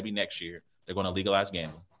this year, maybe next year. They're going to legalize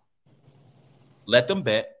gambling. Let them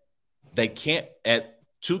bet. They can't at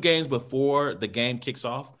 2 games before the game kicks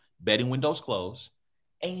off, betting windows close.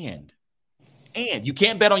 And you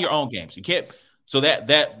can't bet on your own games. You can't. So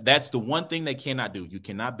that's the one thing they cannot do. You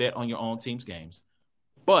cannot bet on your own team's games,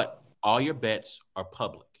 but all your bets are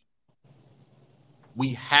public.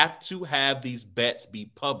 We have to have these bets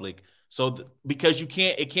be public, because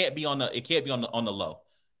it can't be on the low,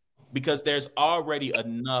 because there's already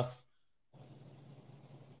enough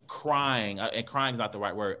crying, and crying is not the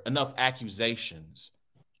right word, enough accusations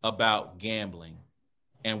about gambling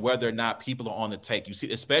and whether or not people are on the take. You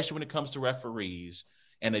see, especially when it comes to referees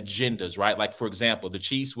and agendas, right? Like, for example, the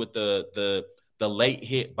Chiefs with the late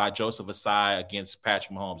hit by Joseph Asai against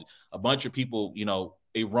Patrick Mahomes. A bunch of people,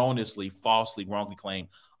 erroneously, falsely, wrongly claim,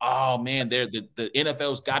 oh, man, the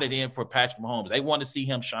NFL's got it in for Patrick Mahomes. They want to see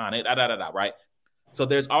him shine, right? So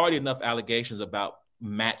there's already enough allegations about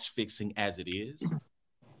match fixing as it is.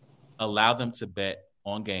 Allow them to bet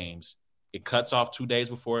on games. It cuts off 2 days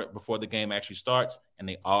before the game actually starts, and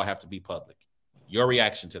they all have to be public. Your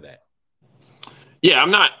reaction to that? Yeah, I'm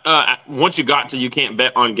not. Once you got to, you can't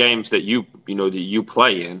bet on games that you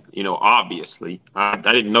play in. Obviously, I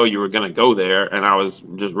didn't know you were going to go there, and I was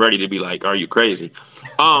just ready to be like, "Are you crazy?"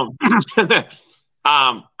 I'm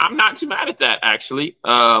not too mad at that, actually.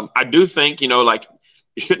 I do think you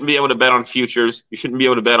shouldn't be able to bet on futures. You shouldn't be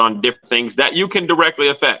able to bet on different things that you can directly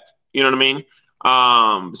affect. You know what I mean?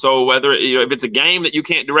 So whether if it's a game that you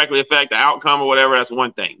can't directly affect the outcome or whatever, that's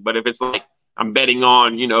one thing. But if it's like I'm betting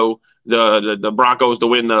on the Broncos to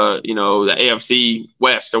win the AFC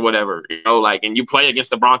West or whatever, and you play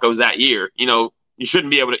against the Broncos that year, you shouldn't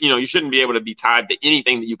be able to be tied to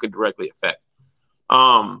anything that you could directly affect.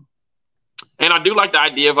 And I do like the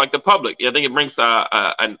idea of like the public. I think it brings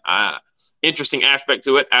an interesting aspect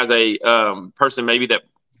to it as a person maybe that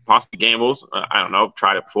possibly gambles. I don't know,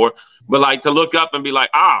 tried it before, but like to look up and be like,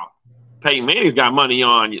 Peyton Manning's got money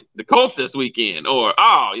on the Colts this weekend, or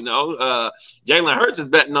Jalen Hurts is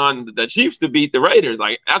betting on the Chiefs to beat the Raiders.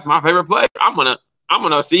 Like, that's my favorite player. I'm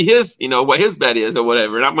gonna see his, what his bet is or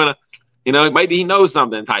whatever, and I'm gonna, maybe he knows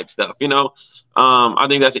something type stuff. I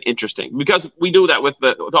think that's interesting because we do that with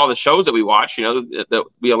all the shows that we watch. That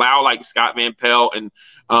we allow like Scott Van Pelt and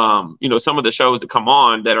some of the shows that come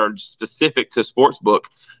on that are specific to sportsbook.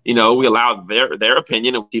 We allow their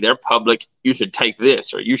opinion and we see their public. You should take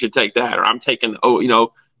this, or you should take that, or I'm taking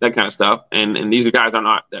that kind of stuff. And these guys are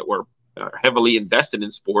not that were heavily invested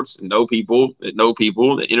in sports and know people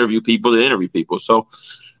that interview people. So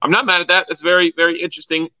I'm not mad at that. That's very, very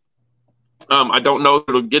interesting. I don't know if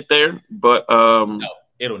it'll get there, but no,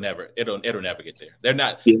 it'll never get there. They're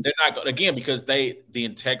not again, because the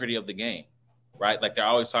integrity of the game, right? Like they're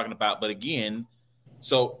always talking about, but again,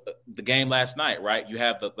 so the game last night, right? You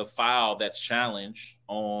have the foul that's challenged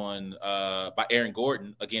on by Aaron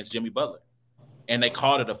Gordon against Jimmy Butler, and they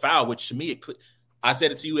called it a foul, which to me, I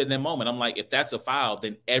said it to you in that moment. I'm like, if that's a foul,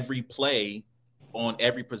 then every play on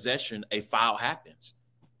every possession, a foul happens,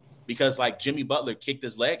 because like Jimmy Butler kicked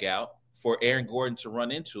his leg out for Aaron Gordon to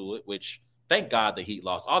run into it, which thank God the Heat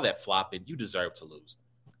lost. All that flopping, you deserve to lose.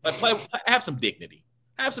 Like, have some dignity.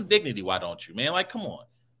 Have some dignity. Why don't you, man? Like, come on.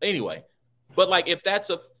 Anyway, but like if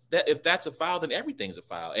that's a foul, then everything's a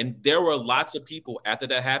foul. And there were lots of people after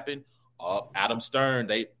that happened. Adam Stern,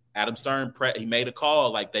 Adam Stern, he made a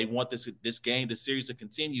call like they want this series to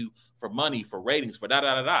continue for money, for ratings, for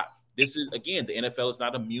da. This is, again, the NFL is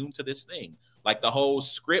not immune to this thing. Like the whole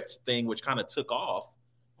script thing, which kind of took off.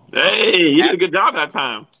 Hey, you did a good job that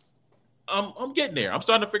time. I'm getting there. I'm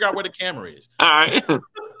starting to figure out where the camera is. All right.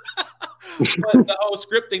 But the whole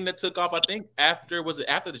script thing that took off, I think after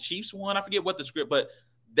the Chiefs won? I forget what the script, but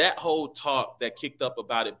that whole talk that kicked up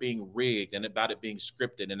about it being rigged and about it being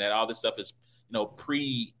scripted and that all this stuff is,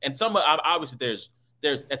 and some obviously there's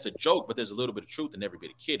that's a joke, but there's a little bit of truth and every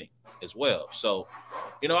bit of kidding as well. So,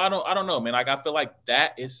 I don't know, man. Like I feel like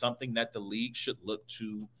that is something that the league should look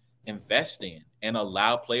to invest in and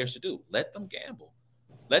allow players to do. Let them gamble.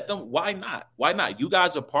 Let them. Why not? Why not? You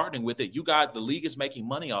guys are partnering with it. The league is making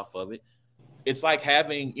money off of it. It's like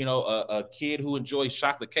having, a kid who enjoys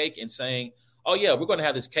chocolate cake and saying, oh yeah, we're going to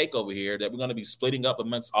have this cake over here that we're going to be splitting up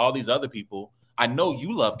amongst all these other people. I know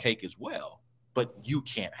you love cake as well, but you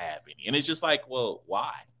can't have any. And it's just like, well,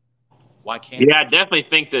 why? Why can't? Yeah, I definitely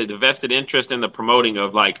think the vested interest in the promoting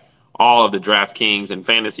of like all of the DraftKings and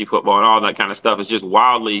fantasy football and all that kind of stuff is just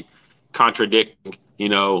wildly contradicting,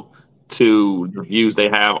 to the views they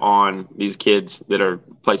have on these kids that are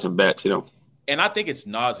placing bets, And I think it's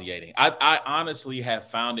nauseating. I honestly have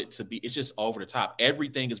found it to be, it's just over the top.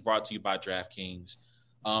 Everything is brought to you by DraftKings.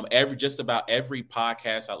 Just about every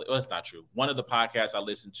podcast, it's not true. One of the podcasts I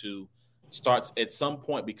listen to starts at some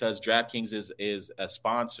point, because DraftKings is a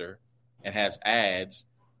sponsor and has ads.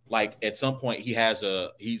 Like at some point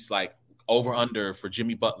he's like over under for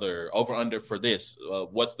Jimmy Butler, over under for this.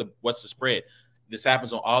 What's the spread? This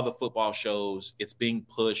happens on all the football shows. It's being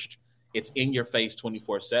pushed. It's in your face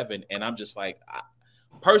 24/7. And I'm just like,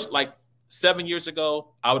 like 7 years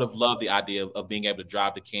ago, I would have loved the idea of being able to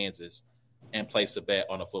drive to Kansas and place a bet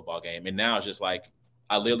on a football game. And now it's just like,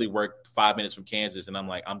 I literally worked 5 minutes from Kansas and I'm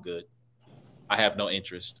like, I'm good. I have no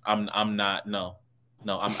interest. I don't know.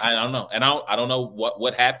 And I don't know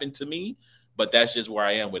what happened to me, but that's just where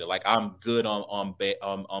I am with it. Like I'm good on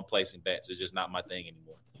placing bets. It's just not my thing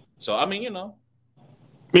anymore. So, I mean,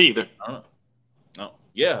 Me either. I don't know. No.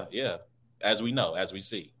 Yeah. As we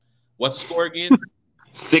see. What's the score again?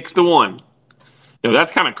 6-1.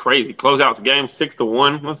 That's kind of crazy. Closeouts game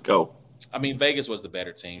 6-1. Let's go. I mean, Vegas was the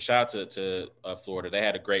better team. Shout out to Florida. They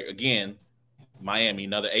had a great, again, Miami,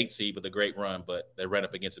 another 8 seed with a great run, but they ran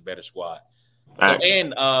up against a better squad. So,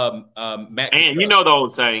 and Matt, and you know the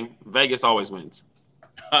old saying, Vegas always wins.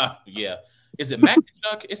 Yeah. Is it Matt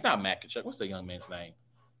Kachuk? It's not Matt Kachuk. What's the young man's name?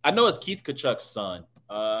 I know it's Keith Kachuk's son.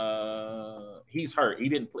 He's hurt.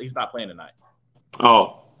 He's not playing tonight.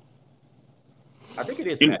 Oh. I think it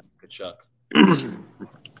is Matt Kachuk.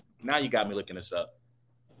 Now you got me looking this up.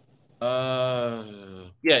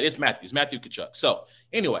 Yeah, it's Matthew Kachuk. So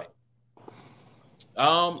anyway,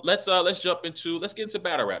 let's get into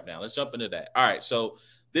battle rap now. Let's jump into that. All right. So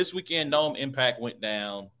this weekend, Nome Impact went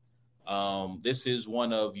down. This is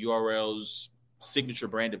one of URL's signature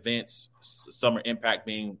brand events. Summer Impact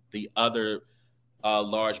being the other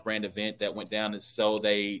large brand event that went down. And so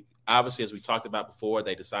they obviously, as we talked about before,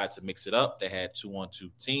 they decided to mix it up. They had 2-on-2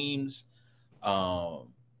 teams. All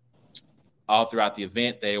throughout the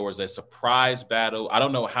event, there was a surprise battle. I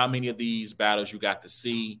don't know how many of these battles you got to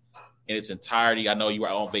see in its entirety. I know you were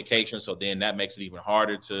on vacation, so then that makes it even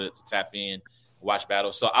harder to tap in, watch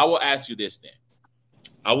battles. So I will ask you this then.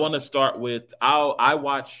 I want to start with, I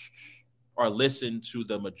watched or listened to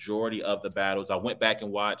the majority of the battles. I went back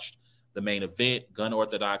and watched the main event, Gun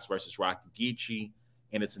Orthodox versus Rocky Geechee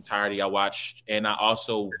in its entirety. I watched, and I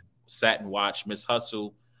also sat and watched Miss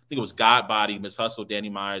Hustle. I think it was Godbody, Miss Hustle, Danny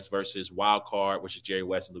Myers versus Wild Card, which is Jerry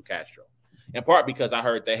West and Lou Castro. In part because I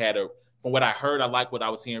heard they had from what I heard, I like what I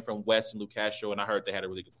was hearing from West and Lou Castro, and I heard they had a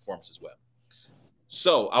really good performance as well.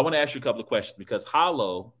 So I want to ask you a couple of questions because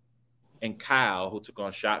Hollow and Kyle, who took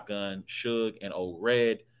on Shotgun, Suge, and Old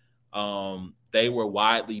Red, they were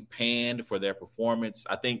widely panned for their performance.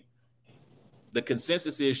 I think the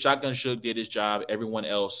consensus is Shotgun Suge did his job. Everyone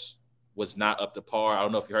else was not up to par. I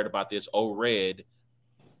don't know if you heard about this. Old Red,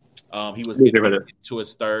 he was getting to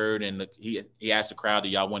his third, and he asked the crowd, do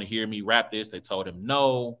y'all want to hear me rap this? They told him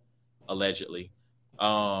no, allegedly.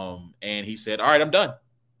 And he said, all right, I'm done.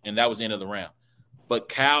 And that was the end of the round. But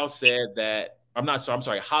Kyle said that,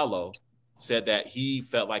 Hollow said that he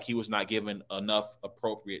felt like he was not given enough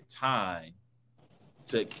appropriate time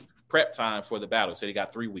to prep time for the battle. Said he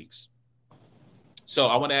got 3 weeks. So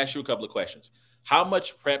I want to ask you a couple of questions. How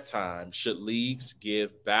much prep time should leagues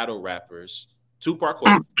give battle rappers? 2-part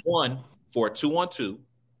question. One, for a 2-on-2,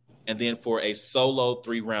 and then for a solo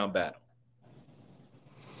 3-round battle.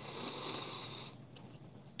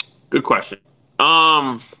 Good question.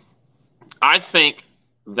 I think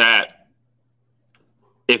that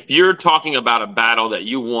if you're talking about a battle that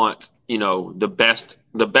you want, the best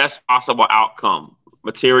possible outcome,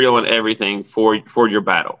 material and everything for your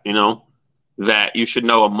battle, that you should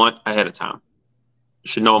know a month ahead of time. You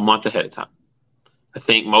should know a month ahead of time. I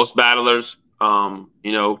think most battlers,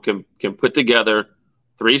 can put together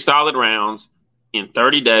 3 solid rounds in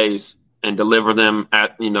 30 days and deliver them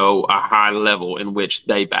at, a high level in which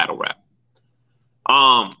they battle rap.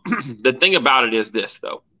 The thing about it is this,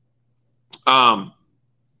 though.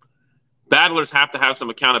 Battlers have to have some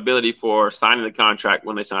accountability for signing the contract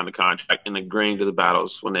when they sign the contract and agreeing to the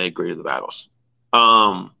battles when they agree to the battles.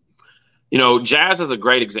 Jazz is a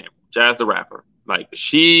great example. Jazz the rapper. Like,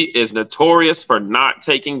 she is notorious for not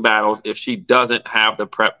taking battles if she doesn't have the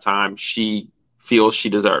prep time she feels she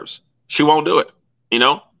deserves. She won't do it,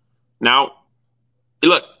 Now,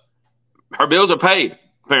 look, her bills are paid,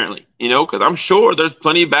 apparently, because I'm sure there's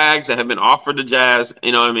plenty of bags that have been offered to Jazz,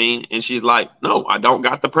 you know what I mean? And she's like, no, I don't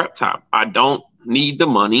got the prep time. I don't need the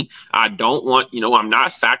money. I don't want, I'm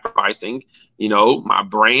not sacrificing, my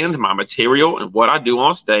brand, my material, and what I do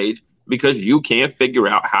on stage because you can't figure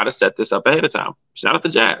out how to set this up ahead of time. Shout out to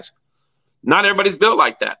Jazz. Not everybody's built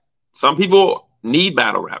like that. Some people need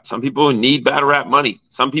battle rap. Some people need battle rap money.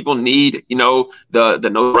 Some people need, the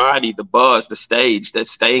notoriety, the buzz, the stage, the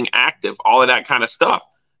staying active, all of that kind of stuff.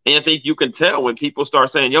 And I think you can tell when people start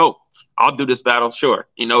saying, yo, I'll do this battle. Sure.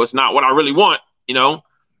 It's not what I really want,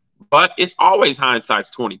 but it's always hindsight's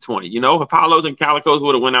 2020. If Apollos and Calicos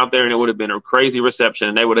would have went out there and it would have been a crazy reception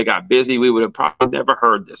and they would have got busy, we would have probably never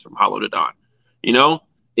heard this from Hollow to Don.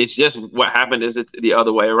 It's just what happened is it's the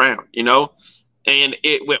other way around, and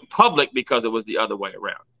it went public because it was the other way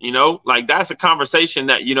around, like that's a conversation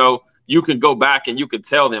that, you can go back and you could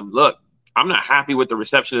tell them, look, I'm not happy with the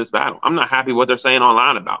reception of this battle. I'm not happy what they're saying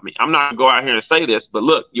online about me. I'm not going to go out here and say this, but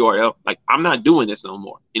look, URL, like, I'm not doing this no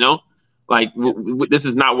more, like this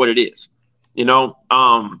is not what it is,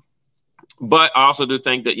 but I also do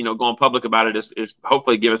think that, going public about it is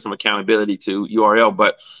hopefully giving some accountability to URL.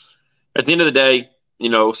 But at the end of the day,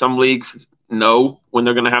 some leagues know when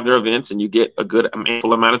they're going to have their events and you get a good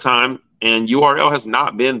ample amount of time. And URL has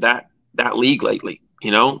not been that league lately.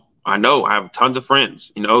 I know I have tons of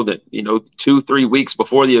friends, that, 2-3 weeks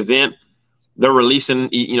before the event, they're releasing,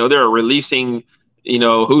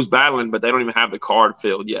 who's battling, but they don't even have the card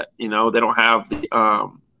filled yet. They don't have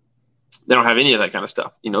they don't have any of that kind of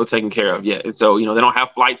stuff, taken care of yet. And so, they don't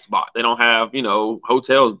have flights bought. They don't have,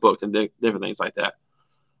 hotels booked and different things like that.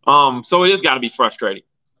 So it has got to be frustrating,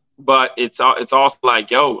 but it's also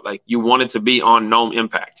like, yo, like you wanted to be on Nome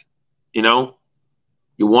Impact, you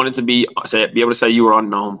wanted to be able to say you were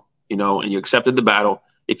on Nome, and you accepted the battle.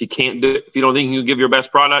 If you can't do it, if you don't think you can give your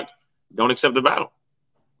best product, don't accept the battle.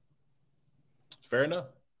 Fair enough.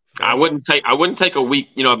 I wouldn't take a week,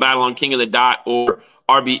 a battle on King of the Dot or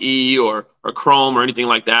RBE or Chrome or anything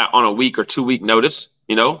like that on a week or 2 week notice.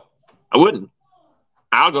 I wouldn't.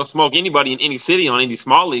 I'll go smoke anybody in any city on any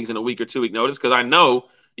small leagues in a week or 2 week notice because I know,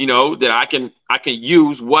 that I can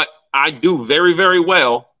use what I do very, very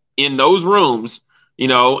well in those rooms,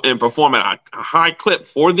 and perform at a high clip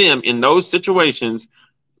for them in those situations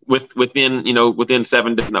within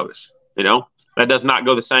 7 days notice. That does not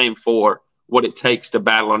go the same for what it takes to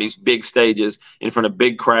battle on these big stages in front of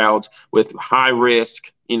big crowds with high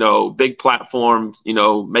risk, big platforms,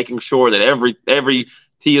 making sure that every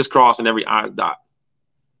T is crossed and every I is dotted.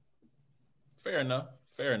 Fair enough.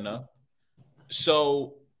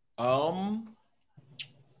 So, let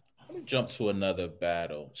me jump to another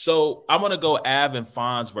battle. So I'm going to go Av and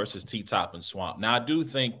Fonz versus T-Top and Swamp. Now, I do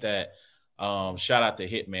think that, shout out to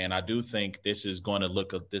Hitman, I do think this battle's going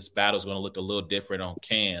to look a little different on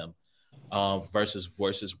Cam versus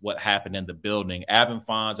what happened in the building. Av and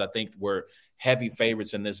Fonz, I think, were heavy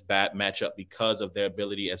favorites in this matchup because of their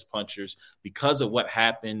ability as punchers, because of what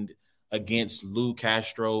happened against Lou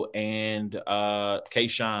Castro and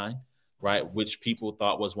K-Shine, right, which people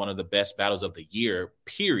thought was one of the best battles of the year,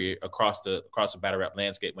 period, across the battle rap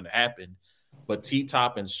landscape when it happened. But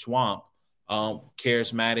T-Top and Swamp,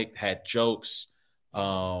 charismatic, had jokes,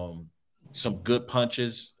 some good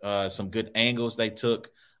punches, some good angles they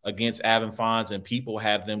took against Av and Fonz, and people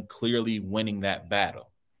have them clearly winning that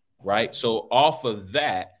battle, right? So off of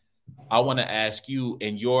that, I want to ask you,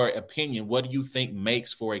 in your opinion, what do you think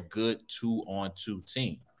makes for a good 2-on-2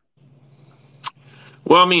 team?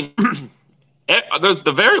 Well, I mean,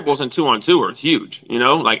 the variables in 2-on-2 are huge.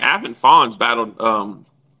 Like Av and Fonz battled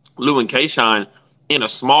Lou and K-Shine in a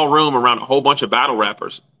small room around a whole bunch of battle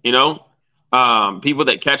rappers. People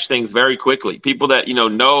that catch things very quickly, people that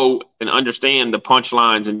know and understand the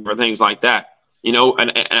punchlines and things like that.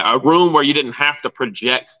 a room where you didn't have to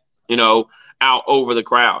project, out over the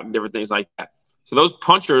crowd and different things like that. So those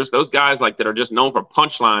punchers, those guys like that are just known for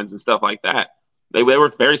punchlines and stuff like that, they were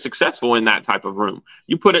very successful in that type of room.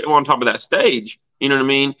 You put it on top of that stage, you know what I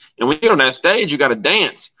mean? And when you get on that stage, you got to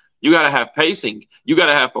dance. You got to have pacing. You got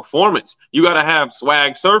to have performance. You got to have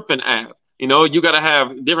swag surfing app. You got to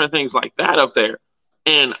have different things like that up there.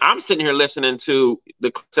 And I'm sitting here listening to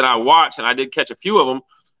the clips that I watched, and I did catch a few of them.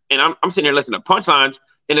 And I'm sitting here listening to punchlines,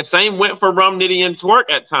 and the same went for Rum Nitty and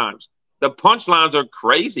Twerk at times. The punchlines are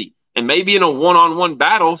crazy. And maybe in a one-on-one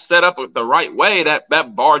battle set up the right way,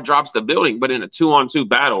 that bar drops the building. But in a two-on-two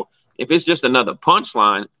battle, if it's just another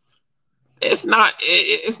punchline, it's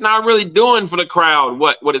not really doing for the crowd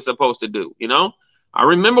what it's supposed to do, I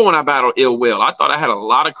remember when I battled Ill Will, I thought I had a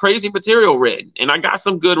lot of crazy material written, and I got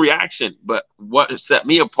some good reaction. But what set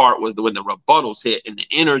me apart was when the rebuttals hit and the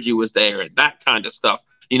energy was there and that kind of stuff.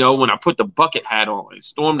 When I put the bucket hat on and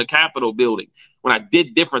stormed the Capitol building, when I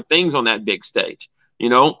did different things on that big stage,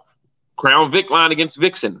 Crown Vic line against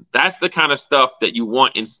Vixen. That's the kind of stuff that you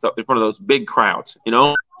want in front of those big crowds,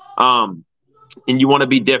 and you want to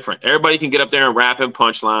be different. Everybody can get up there and rap and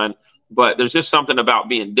punchline, but there's just something about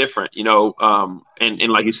being different,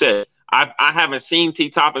 and like you said, I haven't seen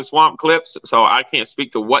T-Top and Swamp clips, so I can't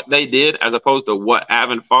speak to what they did as opposed to what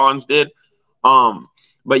Avon Fawns did.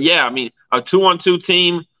 But yeah, I mean, a 2-on-2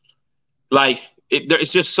 team, like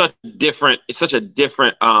it's just such a different,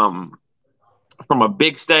 from a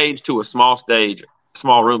big stage to a small stage,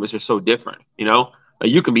 small room is just so different, Like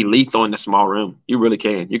you can be lethal in the small room. You really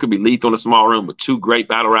can. You can be lethal in a small room with two great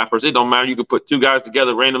battle rappers. It don't matter. You can put two guys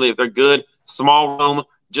together randomly if they're good. Small room,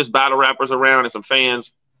 just battle rappers around and some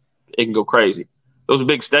fans. It can go crazy. Those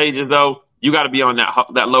big stages, though, you got to be on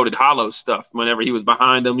that Loaded Hollow stuff. Whenever he was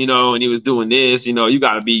behind them, and he was doing this, you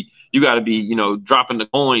got to be, dropping the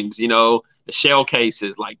coins, the shell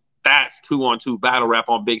cases. Like that's 2-on-2 battle rap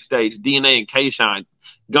on big stage. DNA and K-Shine,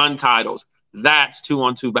 gun titles. That's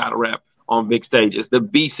 2-on-2 battle rap on big stages. The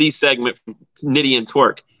BC segment from Nitty and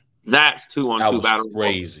Twerk, that's 2-on-2 battle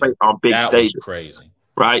on big stages. Was crazy.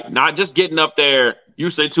 Right? Not just getting up there, you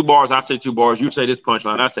say 2 bars, I say 2 bars, you say this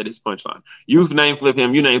punchline, I say this punchline. You name flip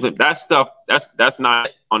him, you name flip. That stuff, that's not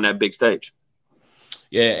on that big stage.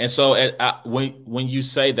 Yeah, and so when you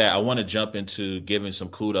say that, I want to jump into giving some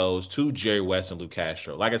kudos to Jerry West and Lou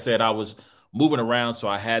Castro. Like I said, I was moving around, so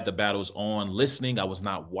I had the battles on listening. I was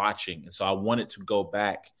not watching, and so I wanted to go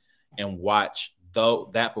back and watch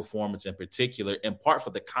that performance in particular, in part for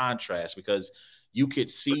the contrast, because you could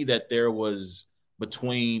see that there was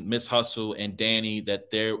between Miss Hustle and Danny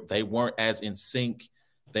that they weren't as in sync,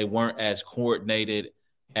 they weren't as coordinated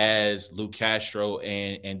as Lou Castro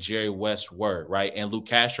and Jerry West were, right? And Lou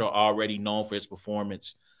Castro already known for his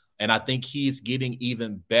performance, and I think he's getting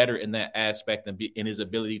even better in that aspect and in his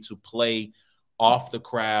ability to play off the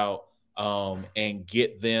crowd and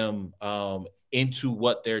get them into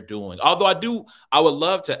what they're doing. Although I would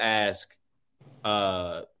love to ask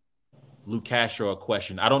Lou Castro a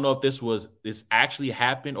question. I don't know if this actually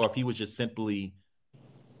happened or if he was just simply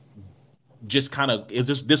this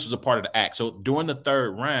was a part of the act. So during the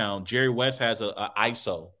third round, Jerry West has a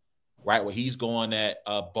ISO, right, where he's going at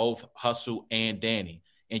both Hustle and Danny,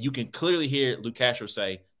 and you can clearly hear Lou Castro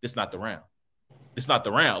say, "This not the round. This not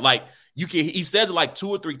the round." Like he says it like 2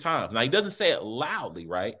 or 3 times. Now he doesn't say it loudly,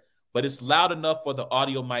 right? But it's loud enough for the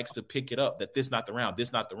audio mics to pick it up that this not the round,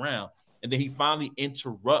 this not the round. And then he finally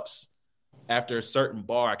interrupts after a certain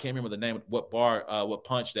bar. I can't remember the name of what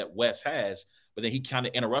punch that West has, but then he kind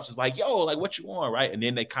of interrupts. It's like, yo, like what you want, right? And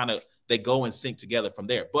then they go and sync together from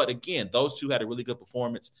there. But again, those two had a really good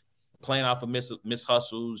performance, playing off of Miss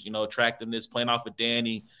Hustle's, attractiveness, playing off of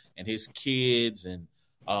Danny and his kids and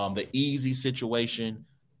the easy situation.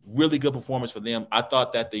 Really good performance for them. I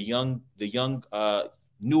thought that the young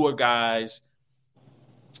newer guys,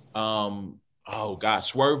 Swervo,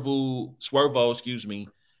 excuse me,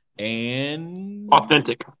 and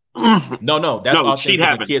Authentic. No, that's Authentic. She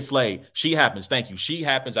Happens. Kid Slade. She Happens. Thank you. She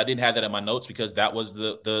Happens. I didn't have that in my notes because that was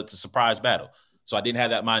the surprise battle. So I didn't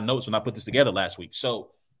have that in my notes when I put this together last week.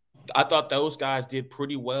 So I thought those guys did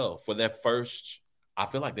pretty well for their first. I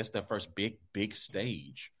feel like that's their first big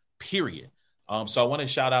stage. Period. So I want to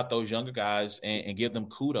shout out those younger guys and give them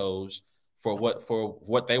kudos for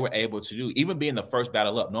what they were able to do, even being the first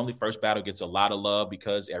battle up. Normally, first battle gets a lot of love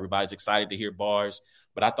because everybody's excited to hear bars,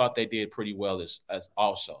 but I thought they did pretty well as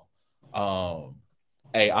also.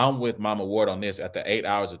 Hey, I'm with Mama Ward on this. At the 8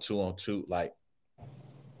 hours of 2-on-2, like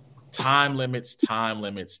time limits,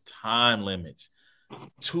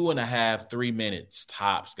 2.5, 3 minutes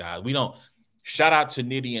tops, guys. We don't. Shout out to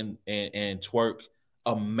Nitty and Twerk.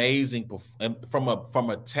 amazing from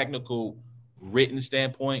a technical written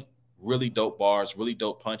standpoint, really dope bars, really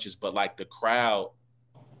dope punches, but like the crowd,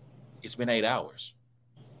 it's been 8 hours.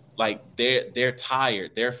 Like they're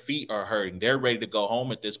tired, their feet are hurting, they're ready to go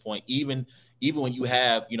home at this point. Even when you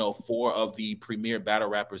have, you know, four of the premier battle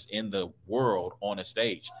rappers in the world on a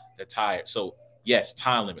stage, they're tired. So yes,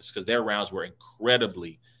 time limits, because their rounds were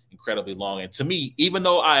incredibly long. And to me, even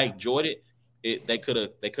though I enjoyed it, they could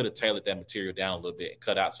have tailored that material down a little bit and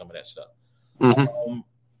cut out some of that stuff.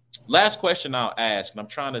 Last question I'll ask, and I'm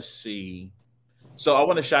trying to see. So I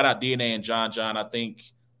want to shout out DNA and John John. I think,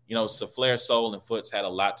 you know, Flair, Soul, and Foots had a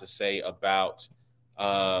lot to say about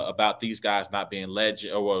these guys not being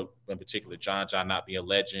legend, or in particular John John not being a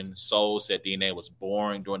legend. Soul said DNA was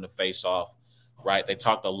boring during the face-off, right? They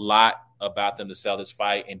talked a lot about them to sell this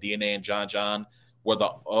fight, and DNA and John John were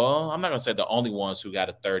I'm not going to say the only ones who got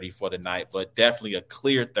a 30 for the night, but definitely a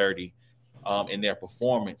clear 30 in their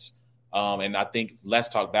performance. And I think Let's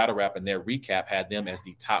Talk Battle Rap in their recap had them as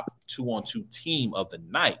the top 2-on-2 team of the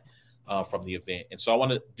night from the event. And so I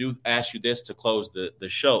want to ask you this to close the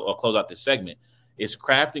show, or close out this segment. Is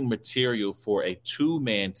crafting material for a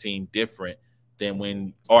two-man team different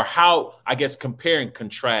than how, I guess, compare and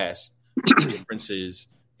contrast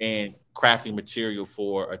differences in crafting material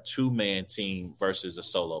for a two-man team versus a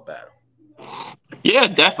solo battle? Yeah,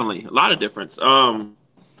 definitely. A lot of difference.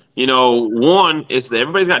 You know, one is that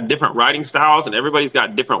everybody's got different writing styles, and everybody's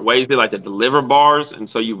got different ways they like to deliver bars. And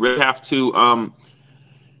so you really have to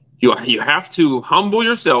you have to humble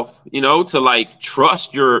yourself, you know, to like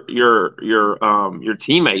trust your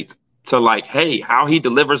teammate, to like, hey, how he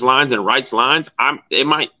delivers lines and writes lines, it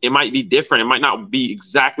might be different. It might not be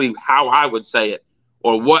exactly how I would say it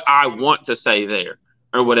or what I want to say there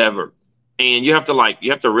or whatever. And you have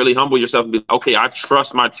to really humble yourself and be, okay, I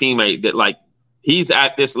trust my teammate that like he's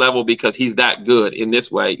at this level because he's that good in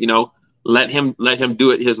this way, you know, let him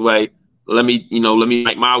do it his way. Let me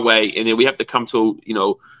make my way. And then we have to come to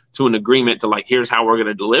an agreement to like, here's how we're going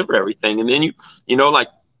to deliver everything. And then you know, like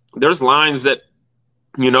there's lines that,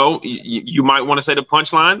 you know, you might want to say the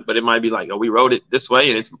punchline, but it might be like, oh, we wrote it this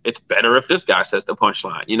way, and it's better if this guy says the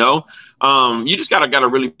punchline. You know, you just gotta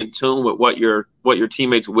really be in tune with what your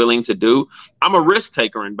teammates willing to do. I'm a risk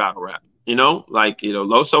taker in battle rap. You know, like, you know,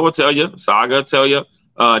 Loso will tell you, Saga will tell you,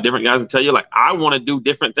 different guys will tell you, like, I want to do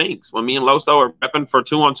different things. When me and Loso are prepping for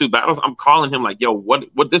 2-on-2 battles, I'm calling him like, yo,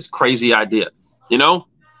 what this crazy idea? You know,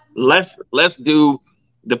 let's do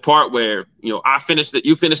the part where, you know,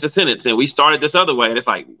 you finished the sentence and we started this other way. And it's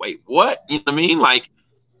like, wait, what? You know what I mean? Like,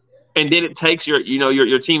 and then it takes your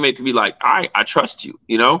teammate to be like, I trust you,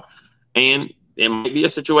 you know? And it might be a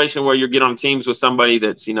situation where you get on teams with somebody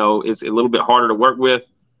that's, you know, is a little bit harder to work with.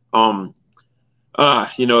 You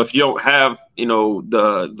know, if you don't have, you know,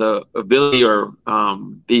 the ability or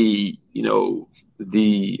the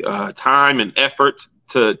time and effort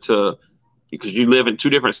to because you live in two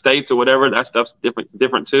different states or whatever, that stuff's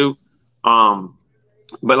different too. But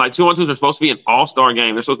like 2-on-2s are supposed to be an all-star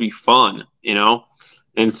game. They're supposed to be fun, you know?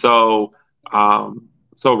 And so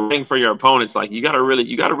writing for your opponents, like you gotta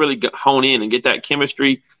really hone in and get that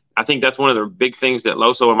chemistry. I think that's one of the big things that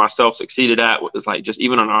Loso and myself succeeded at, was like just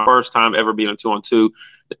even on our first time ever being on 2-on-2,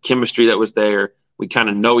 the chemistry that was there. We kind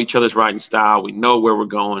of know each other's writing style. We know where we're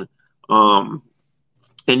going. And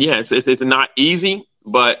yeah, it's not easy,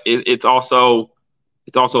 but it's also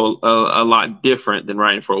a lot different than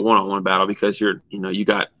writing for a one-on-one battle, because you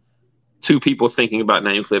got two people thinking about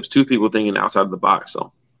name flips, two people thinking outside of the box.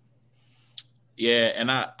 So yeah, and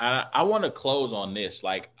I want to close on this.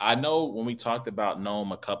 Like, I know when we talked about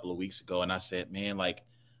Nome a couple of weeks ago, and I said, man, like,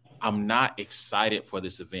 I'm not excited for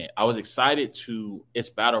this event. I was excited it's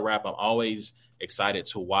battle rap. I'm always excited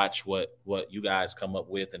to watch what you guys come up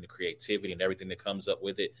with and the creativity and everything that comes up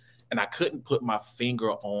with it. And I couldn't put my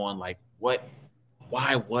finger on like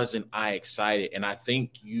why wasn't I excited? And I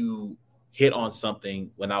think you hit on something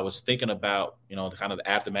when I was thinking about, you know, the kind of the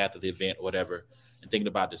aftermath of the event or whatever, and thinking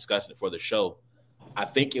about discussing it for the show. I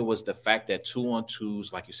think it was the fact that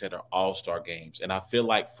 2-on-2s, like you said, are all-star games. And I feel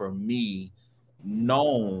like for me,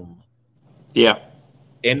 Nome, yeah.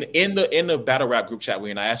 In the battle rap group chat,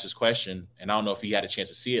 when I asked this question, and I don't know if you had a chance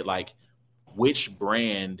to see it, like, which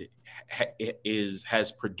brand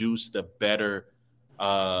has produced the better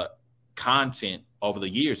content over the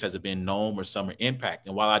years? Has it been Nome or Summer Impact?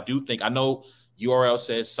 And while I do think, I know URL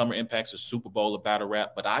says Summer Impact's a Super Bowl of battle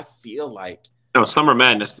rap, but I feel like no, Summer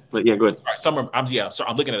Madness. But yeah, go ahead. Sorry,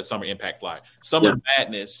 I'm looking at a Summer Impact flyer. Summer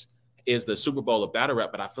Madness is the Super Bowl of battle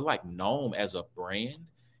rap, but I feel like Nome as a brand,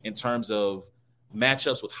 in terms of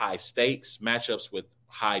matchups with high stakes, matchups with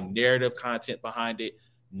high narrative content behind it,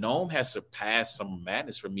 Nome has surpassed Summer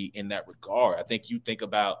Madness for me in that regard. I think you think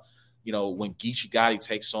about, when Geechee Gotti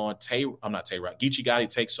takes on Geechee Gotti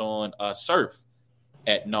takes on Surf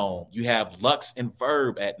at Nome. You have Lux and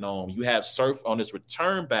Verb at Nome. You have Surf on this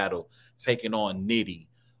return battle taking on Nitty.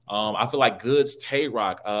 I feel like Goods Tay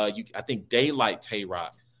Rock. I think Daylight Tay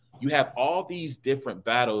Rock. You have all these different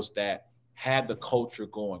battles that had the culture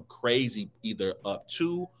going crazy either up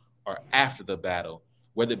to or after the battle,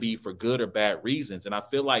 whether it be for good or bad reasons. And I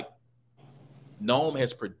feel like Nome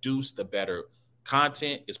has produced the better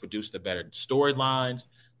content, it's produced the better storylines,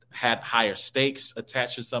 had higher stakes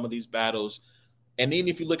attached to some of these battles. And then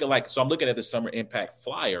if you look at I'm looking at the Summer Impact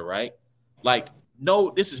flyer, right? Like,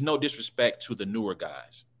 no, this is no disrespect to the newer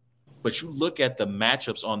guys, but you look at the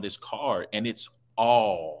matchups on this card and it's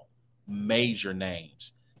all major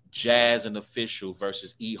names. Jazz and Official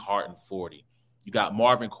versus E Hart and 40. You got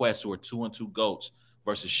Marvin Quest, who are 2-2 GOATs,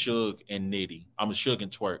 versus Suge and Nitty. Suge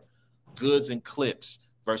and Twerk. Goods and Clips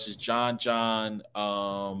versus John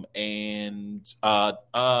and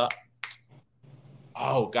oh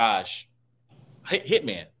gosh,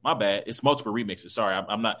 Hitman. My bad. It's multiple remixes. Sorry,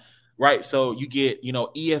 I'm not right. So you get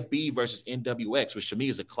EFB versus NWX, which to me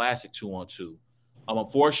is a classic 2-on-2.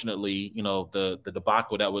 Unfortunately, the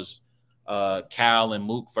debacle that was Cal and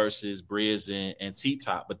Mook versus Briz and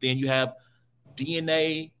T-Top. But then you have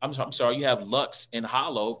DNA. I'm sorry. You have Lux and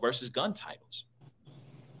Hollow versus Gun Titles,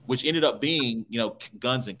 which ended up being,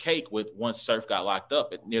 Guns and Cake with once Surf got locked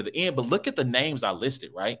up near the end. But look at the names I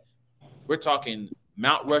listed, right? We're talking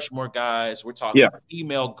Mount Rushmore guys. We're talking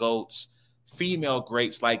female GOATs, female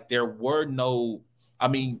greats. Like there were no,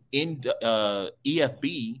 in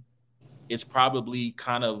EFB, it's probably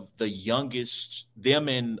kind of the youngest, them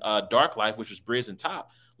in Dark Life, which was Briz and Top.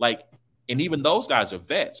 Like, and even those guys are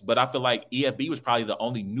vets, but I feel like EFB was probably the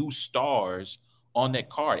only new stars on that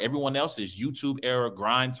card. Everyone else is YouTube era,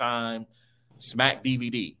 Grind Time, Smack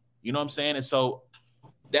DVD. You know what I'm saying? And so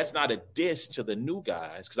that's not a diss to the new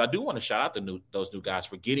guys, because I do want to shout out those new guys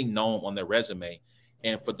for getting Nome on their resume.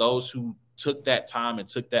 And for those who took that time and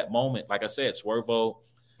took that moment, like I said, Swervo,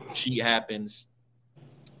 She Happens,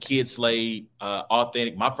 Kid Slade,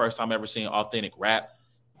 Authentic. My first time ever seeing Authentic rap.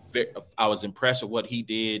 I was impressed with what he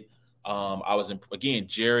did. I was again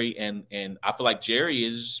Jerry, and I feel like Jerry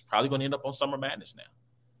is probably going to end up on Summer Madness now.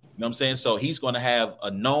 You know what I'm saying? So he's going to have a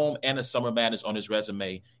Nome and a Summer Madness on his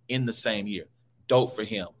resume in the same year. Dope for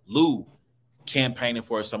him. Lou campaigning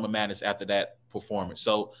for a Summer Madness after that performance.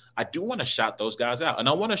 So I do want to shout those guys out, and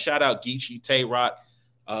I want to shout out Geechee, Tay Rock,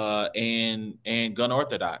 and Gun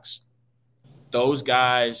Orthodox. Those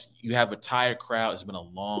guys, you have a tired crowd. It's been a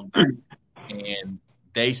long time, and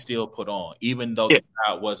they still put on, even though the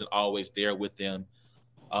crowd wasn't always there with them.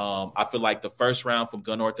 I feel like the first round from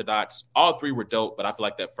Gun Orthodox, all three were dope, but I feel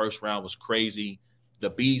like that first round was crazy.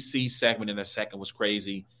 The BC segment in the second was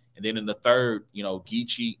crazy. And then in the third,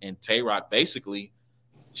 Geechee and Tay Rock basically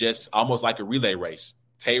just almost like a relay race.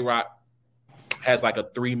 Tay Rock has like a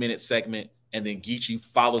 3-minute segment, and then Geechee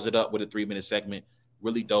follows it up with a 3-minute segment.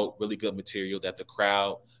 Really dope, really good material that the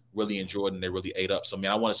crowd really enjoyed and they really ate up. So,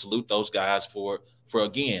 man, I want to salute those guys for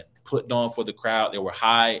again, putting on for the crowd. They were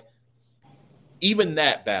high. Even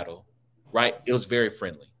that battle, right? It was very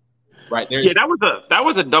friendly, right? That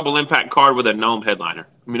was a double impact card with a Nome headliner.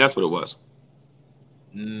 I mean, that's what it was.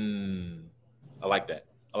 I like that.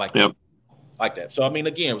 Yep. I like that. So, I mean,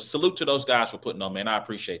 again, salute to those guys for putting on, man. I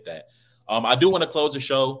appreciate that. I do want to close the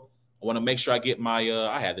show. I want to make sure I get my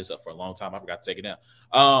I had this up for a long time. I forgot to take it down.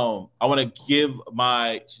 I want to give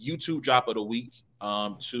my YouTube drop of the week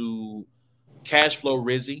to Cashflow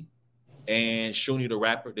Rizzy and Shuni the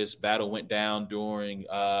Rapper. This battle went down during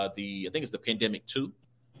I think it's the Pandemic 2.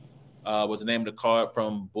 Was the name of the card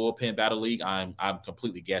from Bullpen Battle League. I'm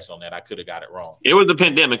completely guessing on that. I could have got it wrong. It was the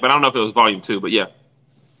Pandemic, but I don't know if it was Volume 2, but yeah.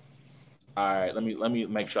 All right, let me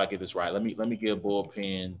make sure I get this right. Let me give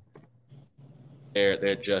Bullpen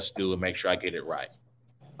their just due and make sure I get it right.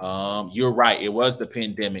 You're right. It was the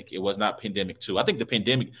Pandemic. It was not Pandemic 2. I think the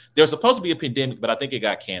Pandemic, there was supposed to be a Pandemic, but I think it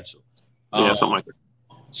got canceled. Yeah, something like that.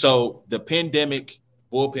 So the Pandemic,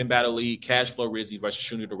 Bullpen Battle League, Cashflow Rizzy versus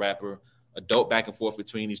Shuni the Rapper, a dope back and forth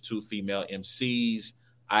between these two female MCs.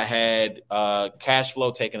 I had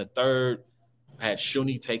Cashflow taking a third. I had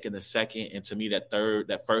Shuni taking the second. And to me,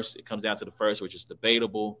 that first, it comes down to the first, which is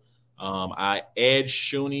debatable. I edged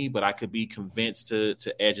Shuni, but I could be convinced to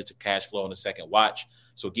edge it to Cashflow on the second watch.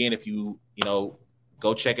 So again, if you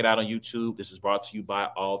go check it out on YouTube. This is brought to you by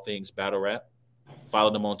All Things Battle Rap.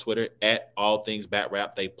 Follow them on Twitter at All Things Bat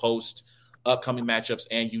Rap. They post upcoming matchups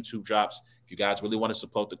and YouTube drops. If If you guys really want to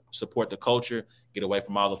support the culture, get away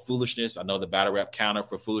from all the foolishness. I know the battle rap counter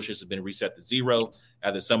for foolishness has been reset to 0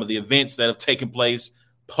 after some of the events that have taken place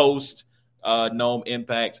post Nome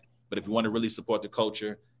Impact. But if you want to really support the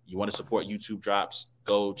culture, you want to support YouTube drops,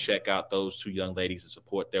 go check out those 2 young ladies and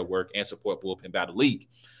support their work and support Bullpen Battle League.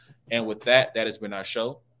 And with that, that has been our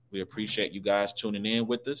show. We appreciate you guys tuning in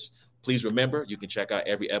with us. Please remember, you can check out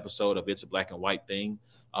every episode of It's a Black and White Thing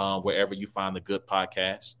wherever you find the good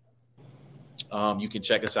podcast. You can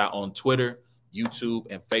check us out on Twitter, YouTube,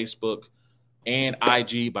 and Facebook, and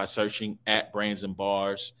IG by searching at Brains and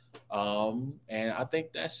Bars. And I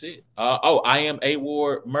think that's it. I am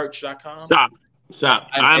awardmerch.com. Shop.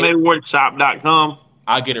 I am awardshop.com.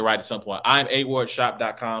 I'll get it right at some point. I am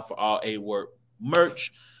awardshop.com for all Award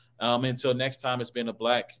merch. Until next time, it's been a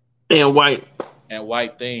black and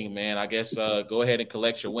white thing, man. I guess go ahead and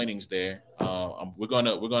collect your winnings there. We're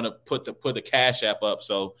gonna put the Cash App up.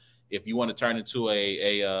 So if you want to turn into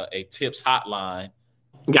a tips hotline,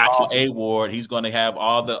 call Award. He's going to have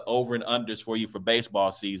all the over and unders for you for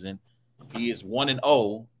baseball season. He is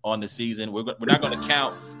 1-0 on the season. We're not going to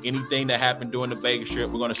count anything that happened during the Vegas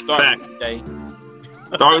trip. We're going to start today.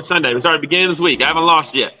 Start with Sunday. We started beginning this week. I haven't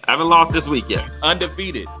lost yet. I haven't lost this week yet.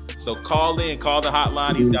 Undefeated. So call the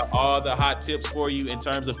hotline. He's got all the hot tips for you in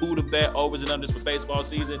terms of who to bet, overs and unders for baseball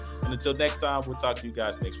season. And until next time, we'll talk to you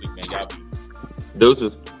guys next week, man. Y'all be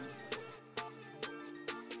deuces.